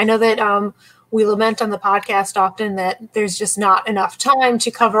 I know that we lament on the podcast often that there's just not enough time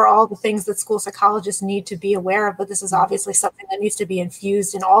to cover all the things that school psychologists need to be aware of, but this is obviously something that needs to be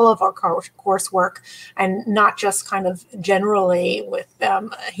infused in all of our coursework, and not just kind of generally with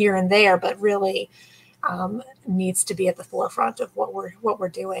here and there, but really needs to be at the forefront of what we're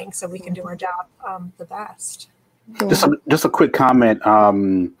doing so we can do our job the best. Just a quick comment.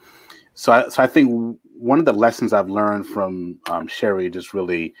 So I think one of the lessons I've learned from Sherry, just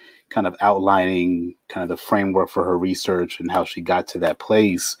really kind of outlining kind of the framework for her research and how she got to that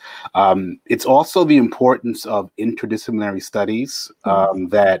place. It's also the importance of interdisciplinary studies,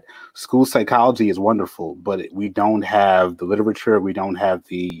 that school psychology is wonderful, but we don't have the literature. We don't have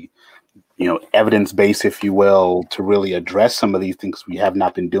the evidence-based, if you will, to really address some of these things. We have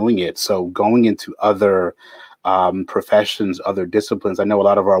not been doing it. So going into other professions, other disciplines, I know a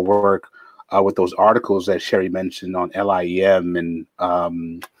lot of our work with those articles that Sherry mentioned on LIEM and,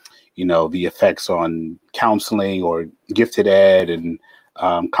 the effects on counseling or gifted ed and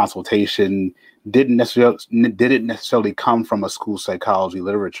consultation didn't necessarily come from a school psychology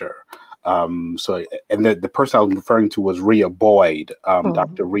literature. So the person I was referring to was Rhea Boyd,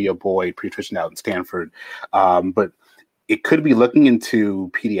 Dr. Rhea Boyd, pediatrician out in Stanford. But it could be looking into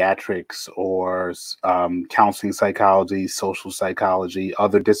pediatrics or counseling psychology, social psychology,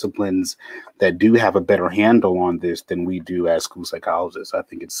 other disciplines that do have a better handle on this than we do as school psychologists. I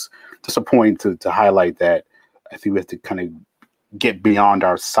think it's just a point to highlight that. I think we have to kind of get beyond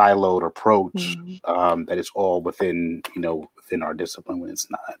our siloed approach that is all within our discipline when it's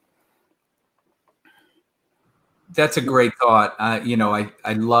not. That's a great thought. I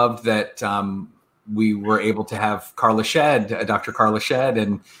loved that we were able to have Carla Shedd, Dr. Carla Shedd,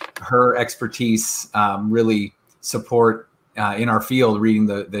 and her expertise really support in our field, reading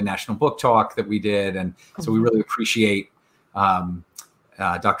the National Book Talk that we did. And so we really appreciate,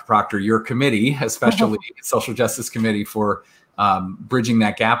 Dr. Proctor, your committee, especially Social Justice Committee, for bridging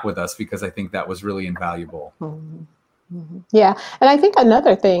that gap with us, because I think that was really invaluable. Yeah. And I think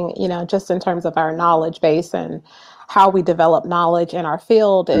another thing, just in terms of our knowledge base and how we develop knowledge in our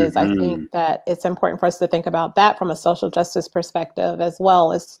field is I think that it's important for us to think about that from a social justice perspective, as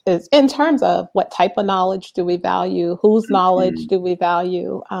well as in terms of what type of knowledge do we value, whose knowledge do we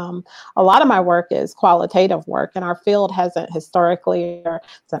value. A lot of my work is qualitative work, and our field hasn't historically, or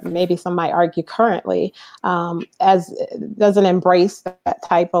maybe some might argue currently, doesn't embrace that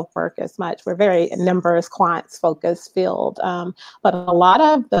type of work as much. We're very numbers, quants focused field. But a lot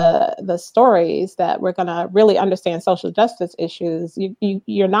of the stories that we're going to really understand social justice issues,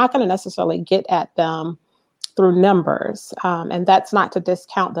 you're not going to necessarily get at them through numbers. And that's not to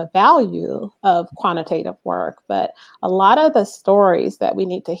discount the value of quantitative work, but a lot of the stories that we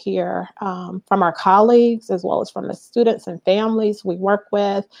need to hear from our colleagues, as well as from the students and families we work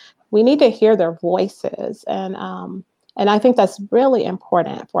with, we need to hear their voices. And I think that's really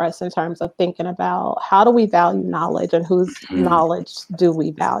important for us in terms of thinking about how do we value knowledge and whose knowledge do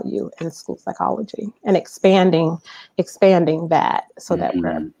we value in school psychology, and expanding that so that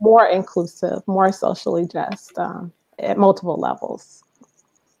we're more inclusive, more socially just at multiple levels.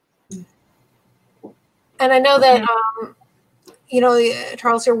 And I know that,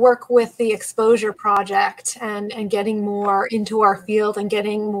 Charles, your work with the Exposure Project and getting more into our field and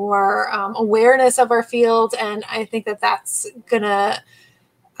getting more awareness of our field. And I think that that's going to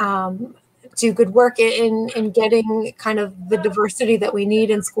do good work in getting kind of the diversity that we need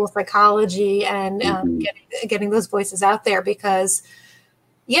in school psychology and getting those voices out there, because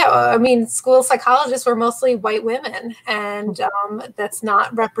school psychologists were mostly white women, and that's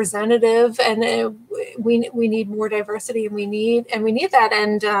not representative. And we need more diversity, and we need that.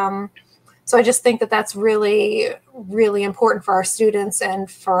 And so I just think that that's really, really important for our students and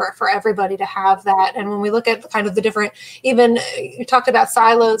for everybody to have that. And when we look at kind of the different, even you talked about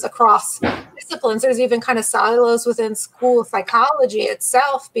silos across disciplines, there's even kind of silos within school psychology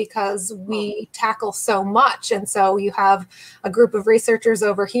itself, because we tackle so much. And so you have a group of researchers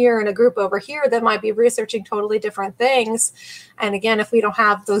over here and a group over here that might be researching totally different things. And again, if we don't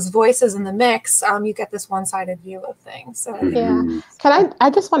have those voices in the mix, you get this one-sided view of things. So. Yeah. I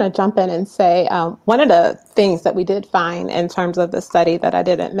just want to jump in and say one of the things that we did find in terms of the study that I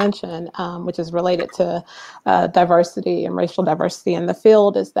didn't mention, which is related to diversity and racial diversity in the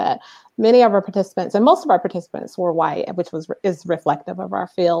field, is that many of our participants, and most of our participants, were white, which is reflective of our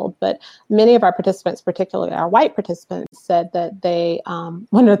field. But many of our participants, particularly our white participants, said that they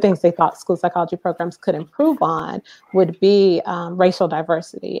one of the things they thought school psychology programs could improve on would be racial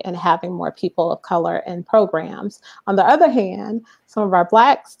diversity and having more people of color in programs. On the other hand, some of our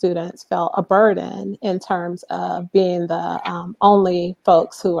Black students felt a burden in terms of being the only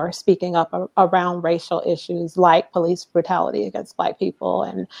folks who are speaking up around racial issues like police brutality against Black people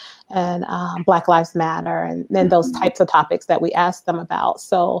and Black Lives Matter, and then those types of topics that we asked them about.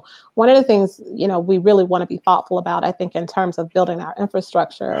 So one of the things, we really want to be thoughtful about, I think, in terms of building our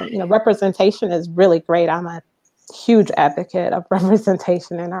infrastructure, representation is really great. I'm a huge advocate of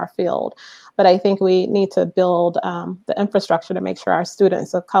representation in our field. But I think we need to build the infrastructure to make sure our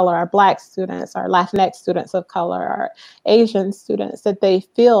students of color, our Black students, our Latinx students of color, our Asian students, that they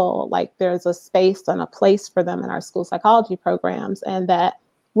feel like there's a space and a place for them in our school psychology programs, and that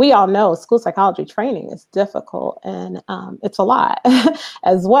we all know school psychology training is difficult, and it's a lot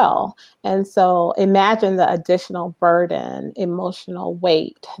as well. And so imagine the additional burden, emotional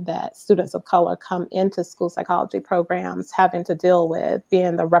weight that students of color come into school psychology programs having to deal with,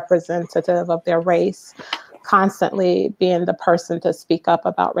 being the representative of their race, constantly being the person to speak up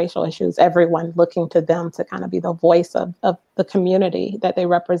about racial issues, everyone looking to them to kind of be the voice of the community that they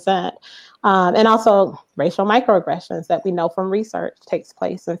represent. And also racial microaggressions that we know from research takes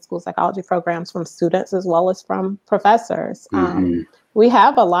place in school psychology programs from students as well as from professors. We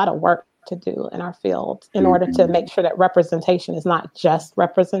have a lot of work to do in our field in order to make sure that representation is not just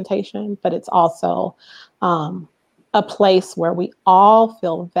representation, but it's also a place where we all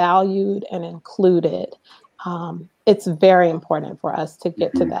feel valued and included. It's very important for us to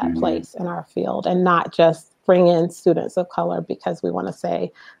get to that place in our field and not just bring in students of color because we want to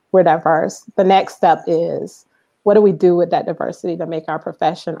say we're diverse. The next step is, what do we do with that diversity to make our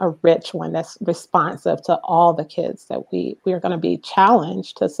profession a rich one that's responsive to all the kids that we are going to be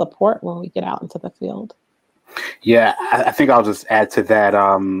challenged to support when we get out into the field? Yeah, I think I'll just add to that.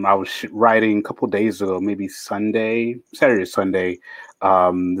 I was writing a couple of days ago, maybe Saturday or Sunday,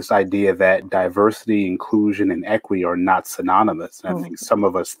 this idea that diversity, inclusion, and equity are not synonymous. And I think some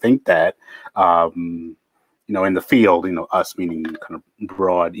of us think that, in the field, us meaning kind of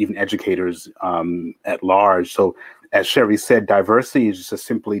broad, even educators at large. So as Sherry said, diversity is just a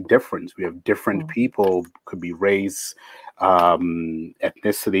simply difference. We have different people, could be race,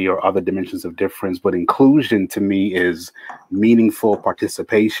 ethnicity, or other dimensions of difference. But inclusion to me is meaningful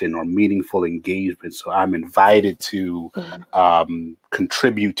participation or meaningful engagement. So I'm invited to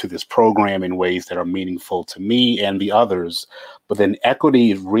contribute to this program in ways that are meaningful to me and the others. But then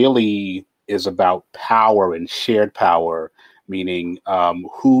equity really is about power and shared power, meaning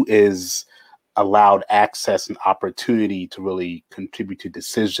who is allowed access and opportunity to really contribute to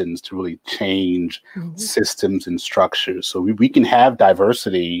decisions, to really change systems and structures. So we can have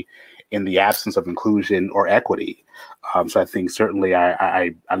diversity in the absence of inclusion or equity. So I think certainly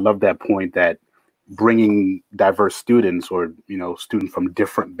I love that point that bringing diverse students or, students from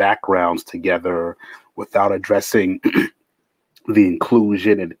different backgrounds together without addressing the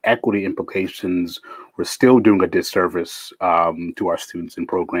inclusion and equity implications, we're still doing a disservice to our students and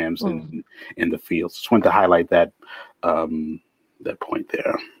programs in the field. Just wanted to highlight that that point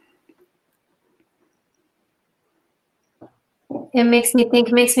there. It makes me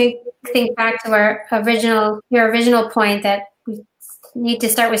think back to your original point that we need to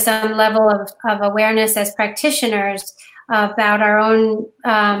start with some level of awareness as practitioners about our own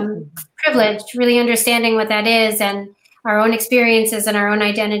privilege, really understanding what that is and our own experiences and our own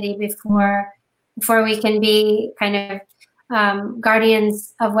identity before we can be kind of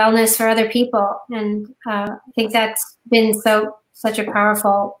guardians of wellness for other people. And I think that's been such a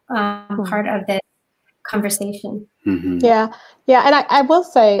powerful part of this conversation. Yeah. And I will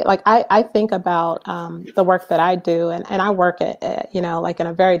say, I think about the work that I do, and I work at in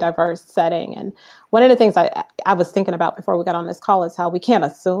a very diverse setting. And one of the things I was thinking about before we got on this call is how we can't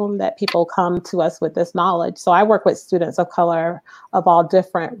assume that people come to us with this knowledge. So I work with students of color of all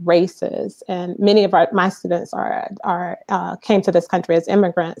different races, and many of my students came to this country as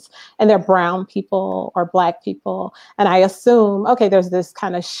immigrants, and they're brown people or Black people. And I assume, okay, there's this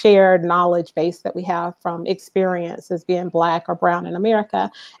kind of shared knowledge base that we have from experiences being Black or brown in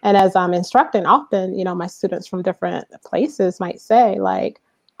America. And as I'm instructing, often, my students from different places might say,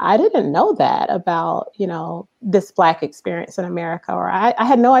 I didn't know that about, this Black experience in America, or I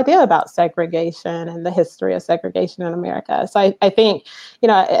had no idea about segregation and the history of segregation in America. So I think,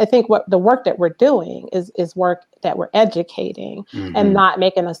 what the work that we're doing is work that we're educating and not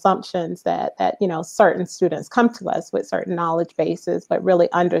making assumptions that certain students come to us with certain knowledge bases, but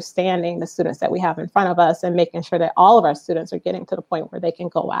really understanding the students that we have in front of us and making sure that all of our students are getting to the point where they can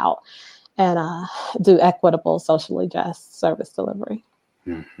go out and do equitable, socially just service delivery.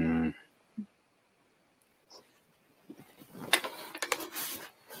 One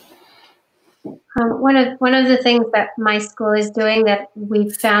of the things that my school is doing that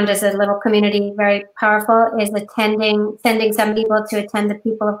we've found as a little community very powerful is sending some people to attend the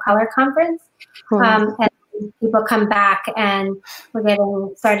People of Color Conference. And people come back, and we're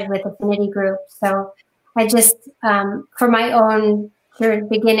getting started with affinity groups. So I just, for my own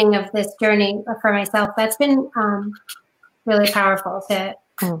beginning of this journey for myself, that's been really powerful to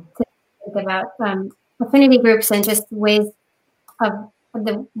think about affinity groups and just ways of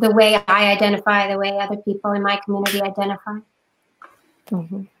the way I identify, the way other people in my community identify.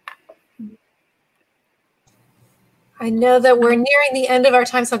 I know that we're nearing the end of our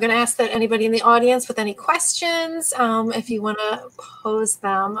time, so I'm going to ask that anybody in the audience with any questions, if you want to pose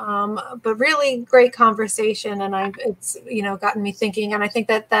them. But really great conversation, and it's gotten me thinking, and I think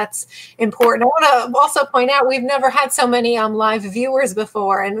that that's important. I want to also point out we've never had so many live viewers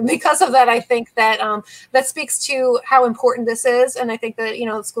before, and because of that, I think that that speaks to how important this is, and I think that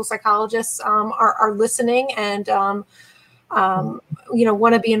school psychologists are listening and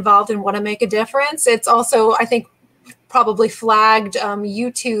want to be involved and want to make a difference. It's also, I think, probably flagged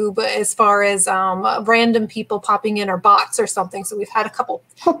YouTube as far as random people popping in or bots or something. So we've had a couple.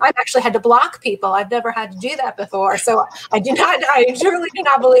 I've actually had to block people. I've never had to do that before. So I truly do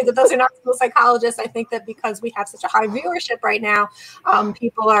not believe that those are not school psychologists. I think that because we have such a high viewership right now,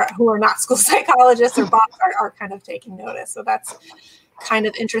 people who are not school psychologists or bots are kind of taking notice. So that's kind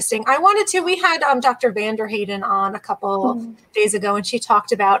of interesting. We had Dr. Vanderheyden on a couple days ago, and she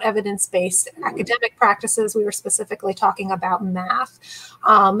talked about evidence-based academic practices. We were specifically talking about math.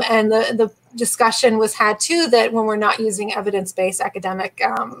 And the discussion was had too that when we're not using evidence-based academic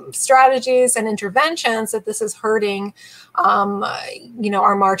strategies and interventions, that this is hurting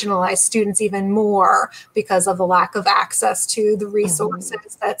our marginalized students even more because of the lack of access to the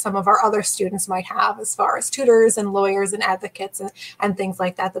resources that some of our other students might have, as far as tutors and lawyers and advocates and things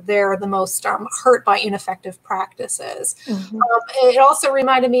like that they're the most hurt by ineffective practices. It also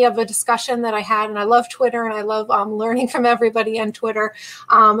reminded me of a discussion that I had, and I love Twitter and I love learning from everybody on Twitter.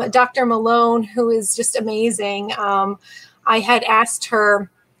 Dr. Malone, who is just amazing. I had asked her,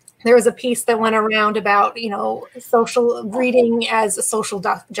 there was a piece that went around about, social reading as a social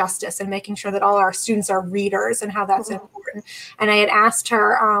justice and making sure that all our students are readers and how that's important. And I had asked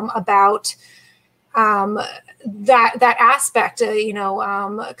her about that aspect,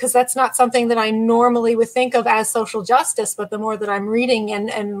 because that's not something that I normally would think of as social justice, but the more that I'm reading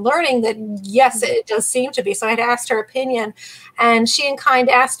and learning that, yes, it does seem to be. So I had asked her opinion, and she in kind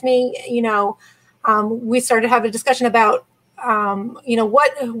asked me, we started to have a discussion about,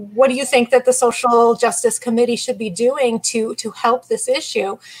 what do you think that the Social Justice Committee should be doing to help this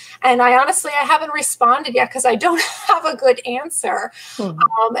issue? And I haven't responded yet because I don't have a good answer.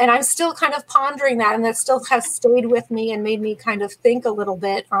 And I'm still kind of pondering that, and that still has stayed with me and made me kind of think a little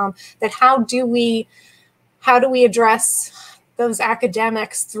bit that how do we address those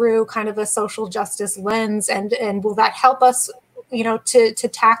academics through kind of a social justice lens, and will that help us to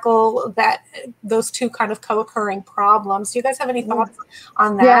tackle those two kind of co-occurring problems? Do you guys have any thoughts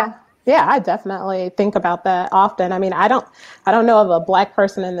on that? Yeah, I definitely think about that often. I mean, I don't know of a Black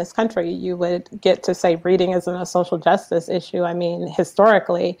person in this country you would get to say reading isn't a social justice issue. I mean,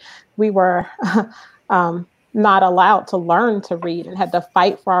 historically, we were not allowed to learn to read and had to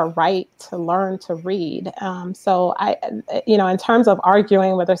fight for our right to learn to read. So in terms of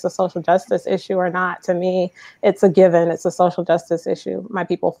arguing whether it's a social justice issue or not, to me, it's a given. It's a social justice issue. My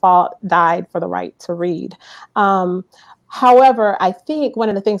people died for the right to read. However, I think one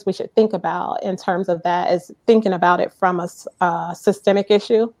of the things we should think about in terms of that is thinking about it from a systemic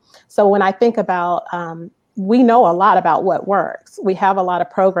issue. So when I think about we know a lot about what works. We have a lot of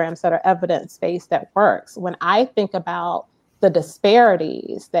programs that are evidence-based that works. When I think about the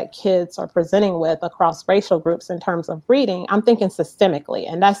disparities that kids are presenting with across racial groups in terms of reading, I'm thinking systemically,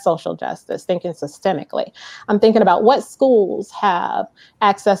 and that's social justice, thinking systemically. I'm thinking about what schools have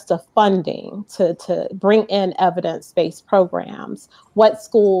access to funding to bring in evidence-based programs, what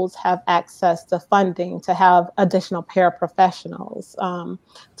schools have access to funding to have additional paraprofessionals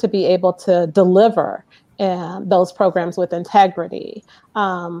to be able to deliver those programs with integrity.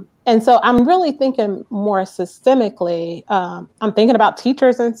 And so I'm really thinking more systemically. I'm thinking about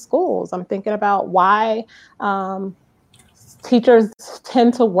teachers in schools. I'm thinking about why teachers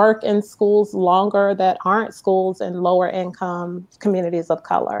tend to work in schools longer that aren't schools in lower income communities of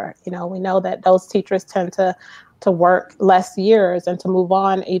color. We know that those teachers tend to work less years and to move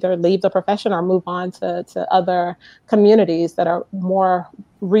on, either leave the profession or move on to other communities that are more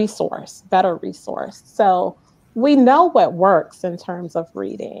better resourced. So we know what works in terms of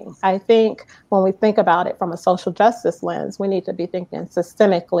reading. I think when we think about it from a social justice lens, we need to be thinking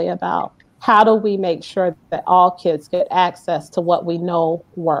systemically about how do we make sure that all kids get access to what we know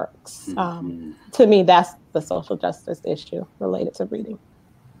works. To me, that's the social justice issue related to reading.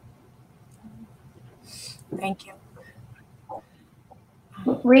 Thank you.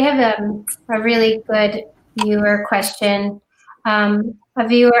 We have a really good viewer question. A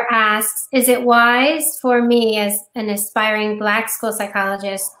viewer asks, is it wise for me as an aspiring Black school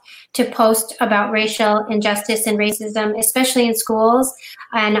psychologist to post about racial injustice and racism, especially in schools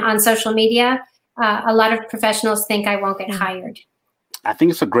and on social media? A lot of professionals think I won't get hired. I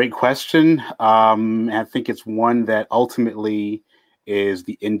think it's a great question. And I think it's one that ultimately is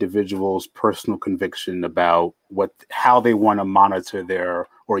the individual's personal conviction about how they want to monitor their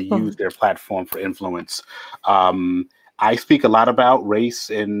or use their platform for influence. I speak a lot about race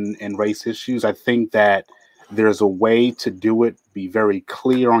and race issues. I think that there's a way to do it, be very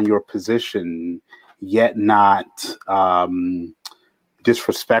clear on your position, yet not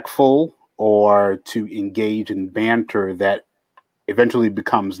disrespectful or to engage in banter that eventually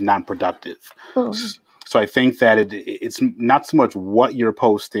becomes non-productive. So I think that it's not so much what you're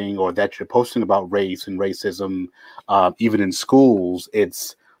posting or that you're posting about race and racism, even in schools.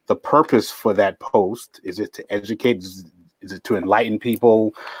 It's the purpose for that post. Is it to educate? Is it to enlighten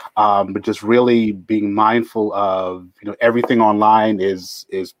people? But just really being mindful of, everything online is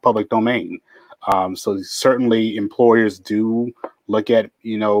public domain. So certainly employers do look at,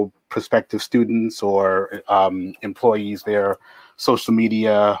 prospective students or employees, their social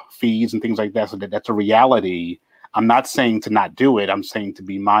media feeds and things like that. So that's a reality. I'm not saying to not do it. I'm saying to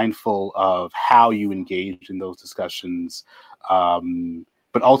be mindful of how you engage in those discussions.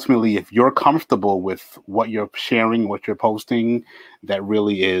 But ultimately, if you're comfortable with what you're sharing, what you're posting, that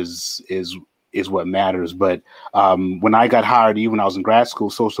really is what matters. But when I got hired, even when I was in grad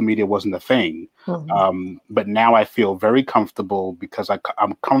school, social media wasn't a thing. But now I feel very comfortable because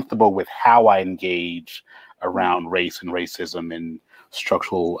I'm comfortable with how I engage around race and racism and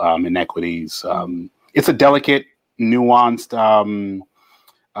structural inequities. It's a delicate, nuanced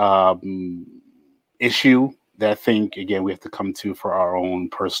issue that I think, again, we have to come to for our own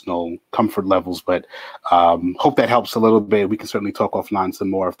personal comfort levels, but hope that helps a little bit. We can certainly talk offline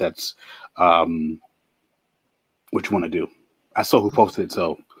some more if that's what you want to do. I saw who posted it,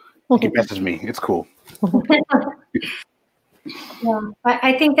 so you can message me. It's cool. Yeah,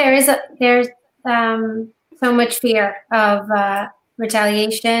 I think there's so much fear of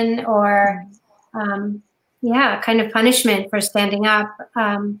retaliation or kind of punishment for standing up.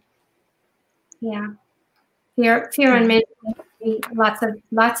 Fear on many, lots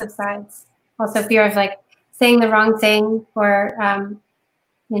of sides. Also fear of saying the wrong thing or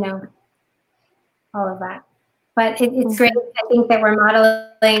all of that. But it's great. I think that we're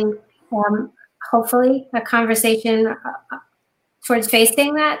modeling hopefully a conversation towards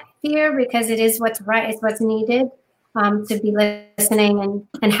facing that fear, because it is what's right, it's what's needed, to be listening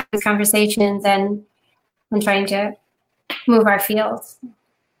and having conversations and trying to move our fields.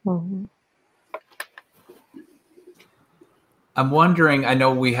 I'm wondering, I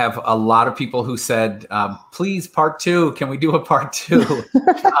know we have a lot of people who said, please, part 2, can we do a part 2? So,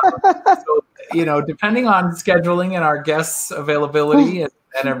 depending on scheduling and our guests' availability and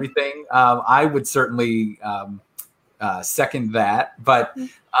everything, I would certainly second that. But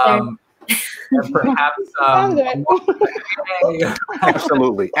perhaps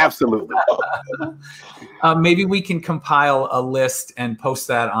absolutely. Maybe we can compile a list and post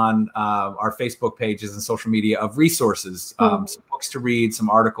that on our Facebook pages and social media of resources, some books to read, some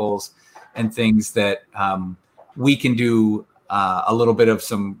articles, and things that we can do a little bit of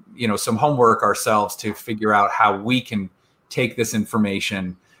some homework ourselves to figure out how we can take this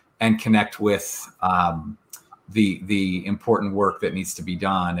information and connect with the important work that needs to be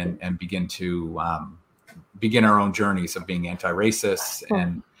done and begin our own journeys of being anti-racist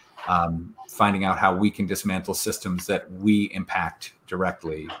and finding out how we can dismantle systems that we impact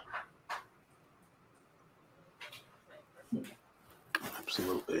directly.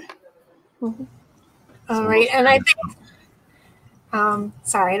 Absolutely. All right, and I think.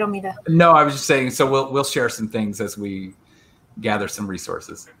 Sorry, I don't mean to. No, I was just saying. So we'll share some things as we gather some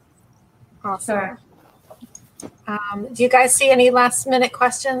resources. Awesome. Do you guys see any last minute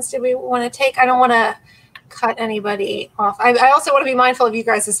questions? Do we want to take? I don't want to cut anybody off. I also want to be mindful of you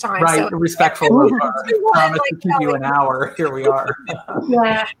guys' time. Right, so. respectful of our promise to give you an hour. Here we are.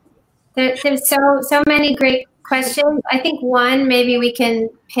 Yeah, there's so many great questions. I think one, maybe we can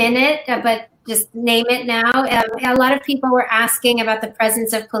pin it, but just name it now. A lot of people were asking about the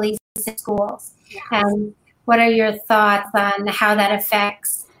presence of police in schools. And what are your thoughts on how that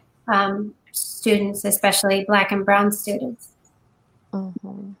affects students, especially Black and Brown students?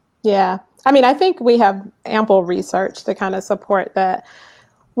 Yeah. I mean, I think we have ample research to kind of support that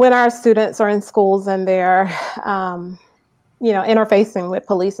when our students are in schools and they're, interfacing with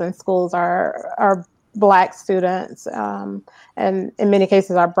police in schools, our Black students, and in many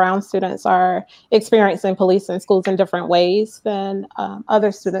cases, our Brown students are experiencing police in schools in different ways than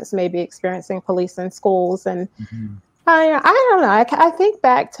other students may be experiencing police in schools. And I don't know. I think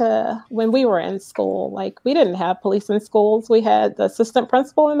back to when we were in school. Like, we didn't have police in schools. We had the assistant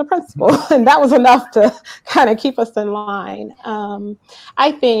principal and the principal, and that was enough to kind of keep us in line.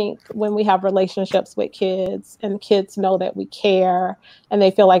 I think when we have relationships with kids and kids know that we care and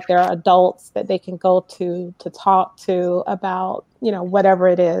they feel like there are adults that they can go to talk to about, whatever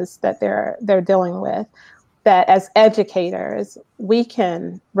it is that they're dealing with, that as educators, we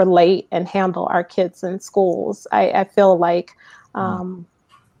can relate and handle our kids in schools. I feel like I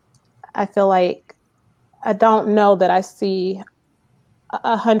don't know that I see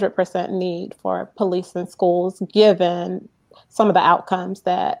 100% need for police in schools, given some of the outcomes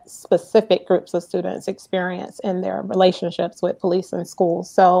that specific groups of students experience in their relationships with police in schools.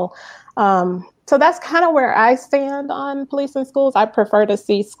 So that's kind of where I stand on police in schools. I prefer to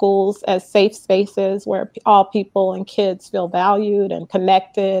see schools as safe spaces where all people and kids feel valued and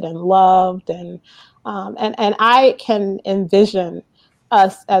connected and loved. And I can envision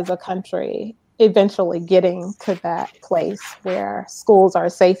us as a country eventually getting to that place where schools are a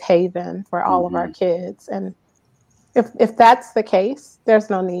safe haven for all of our kids. And if that's the case, there's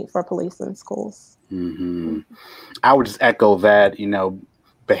no need for police in schools. I would just echo that,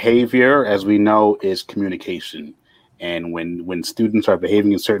 behavior, as we know, is communication. And when students are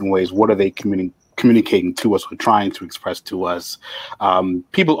behaving in certain ways, what are they communicating to us or trying to express to us?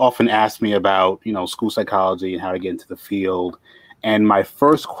 People often ask me about, school psychology and how to get into the field. And my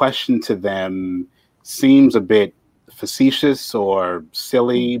first question to them seems a bit facetious or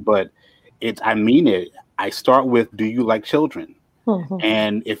silly, but I mean it. I start with, do you like children?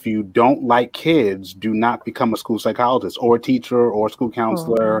 And if you don't like kids, do not become a school psychologist or a teacher or a school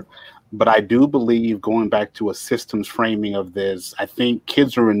counselor. But I do believe, going back to a systems framing of this, I think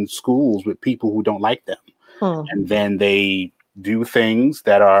kids are in schools with people who don't like them. And then they do things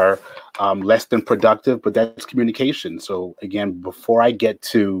that are less than productive, but that's communication. So again, before I get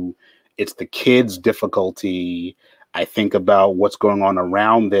to it's the kids' difficulty, I think about what's going on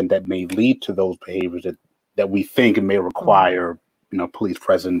around them that may lead to those behaviors that we think may require police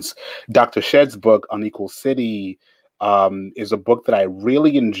presence. Dr. Shedd's book, Unequal City, is a book that I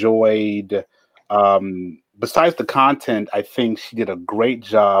really enjoyed. Besides the content, I think she did a great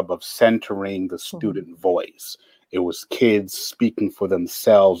job of centering the student voice. It was kids speaking for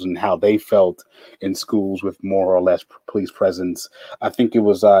themselves and how they felt in schools with more or less police presence. I think it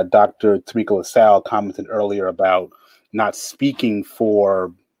was Dr. Tamika LaSalle commented earlier about not speaking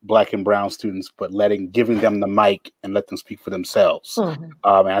for Black and brown students, but giving them the mic and let them speak for themselves. And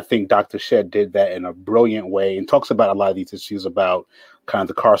I think Dr. Shedd did that in a brilliant way and talks about a lot of these issues about kind of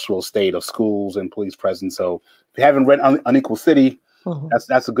the carceral state of schools and police presence. So if you haven't read Unequal City,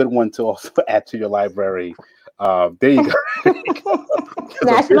 that's a good one to also add to your library. There you go.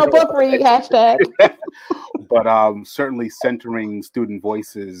 National Book Read hashtag. But certainly centering student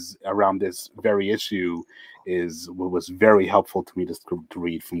voices around this very issue was very helpful to me to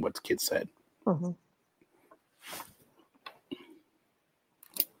read from what the kids said.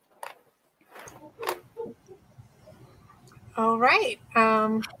 All right.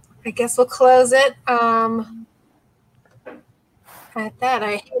 I guess we'll close it. At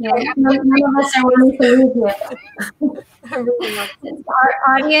that, none of us are willing to leave you. Our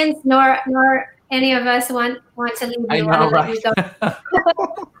audience nor any of us want to leave you. I know, right?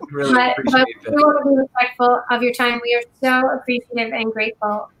 Really but we want to be respectful of your time. We are so appreciative and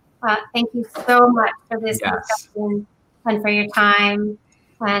grateful. Thank you so much for this discussion and for your time.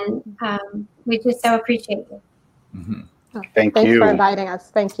 And we just so appreciate you. Thanks for inviting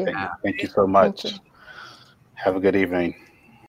us. Thank you. Thank you so much. Have a good evening.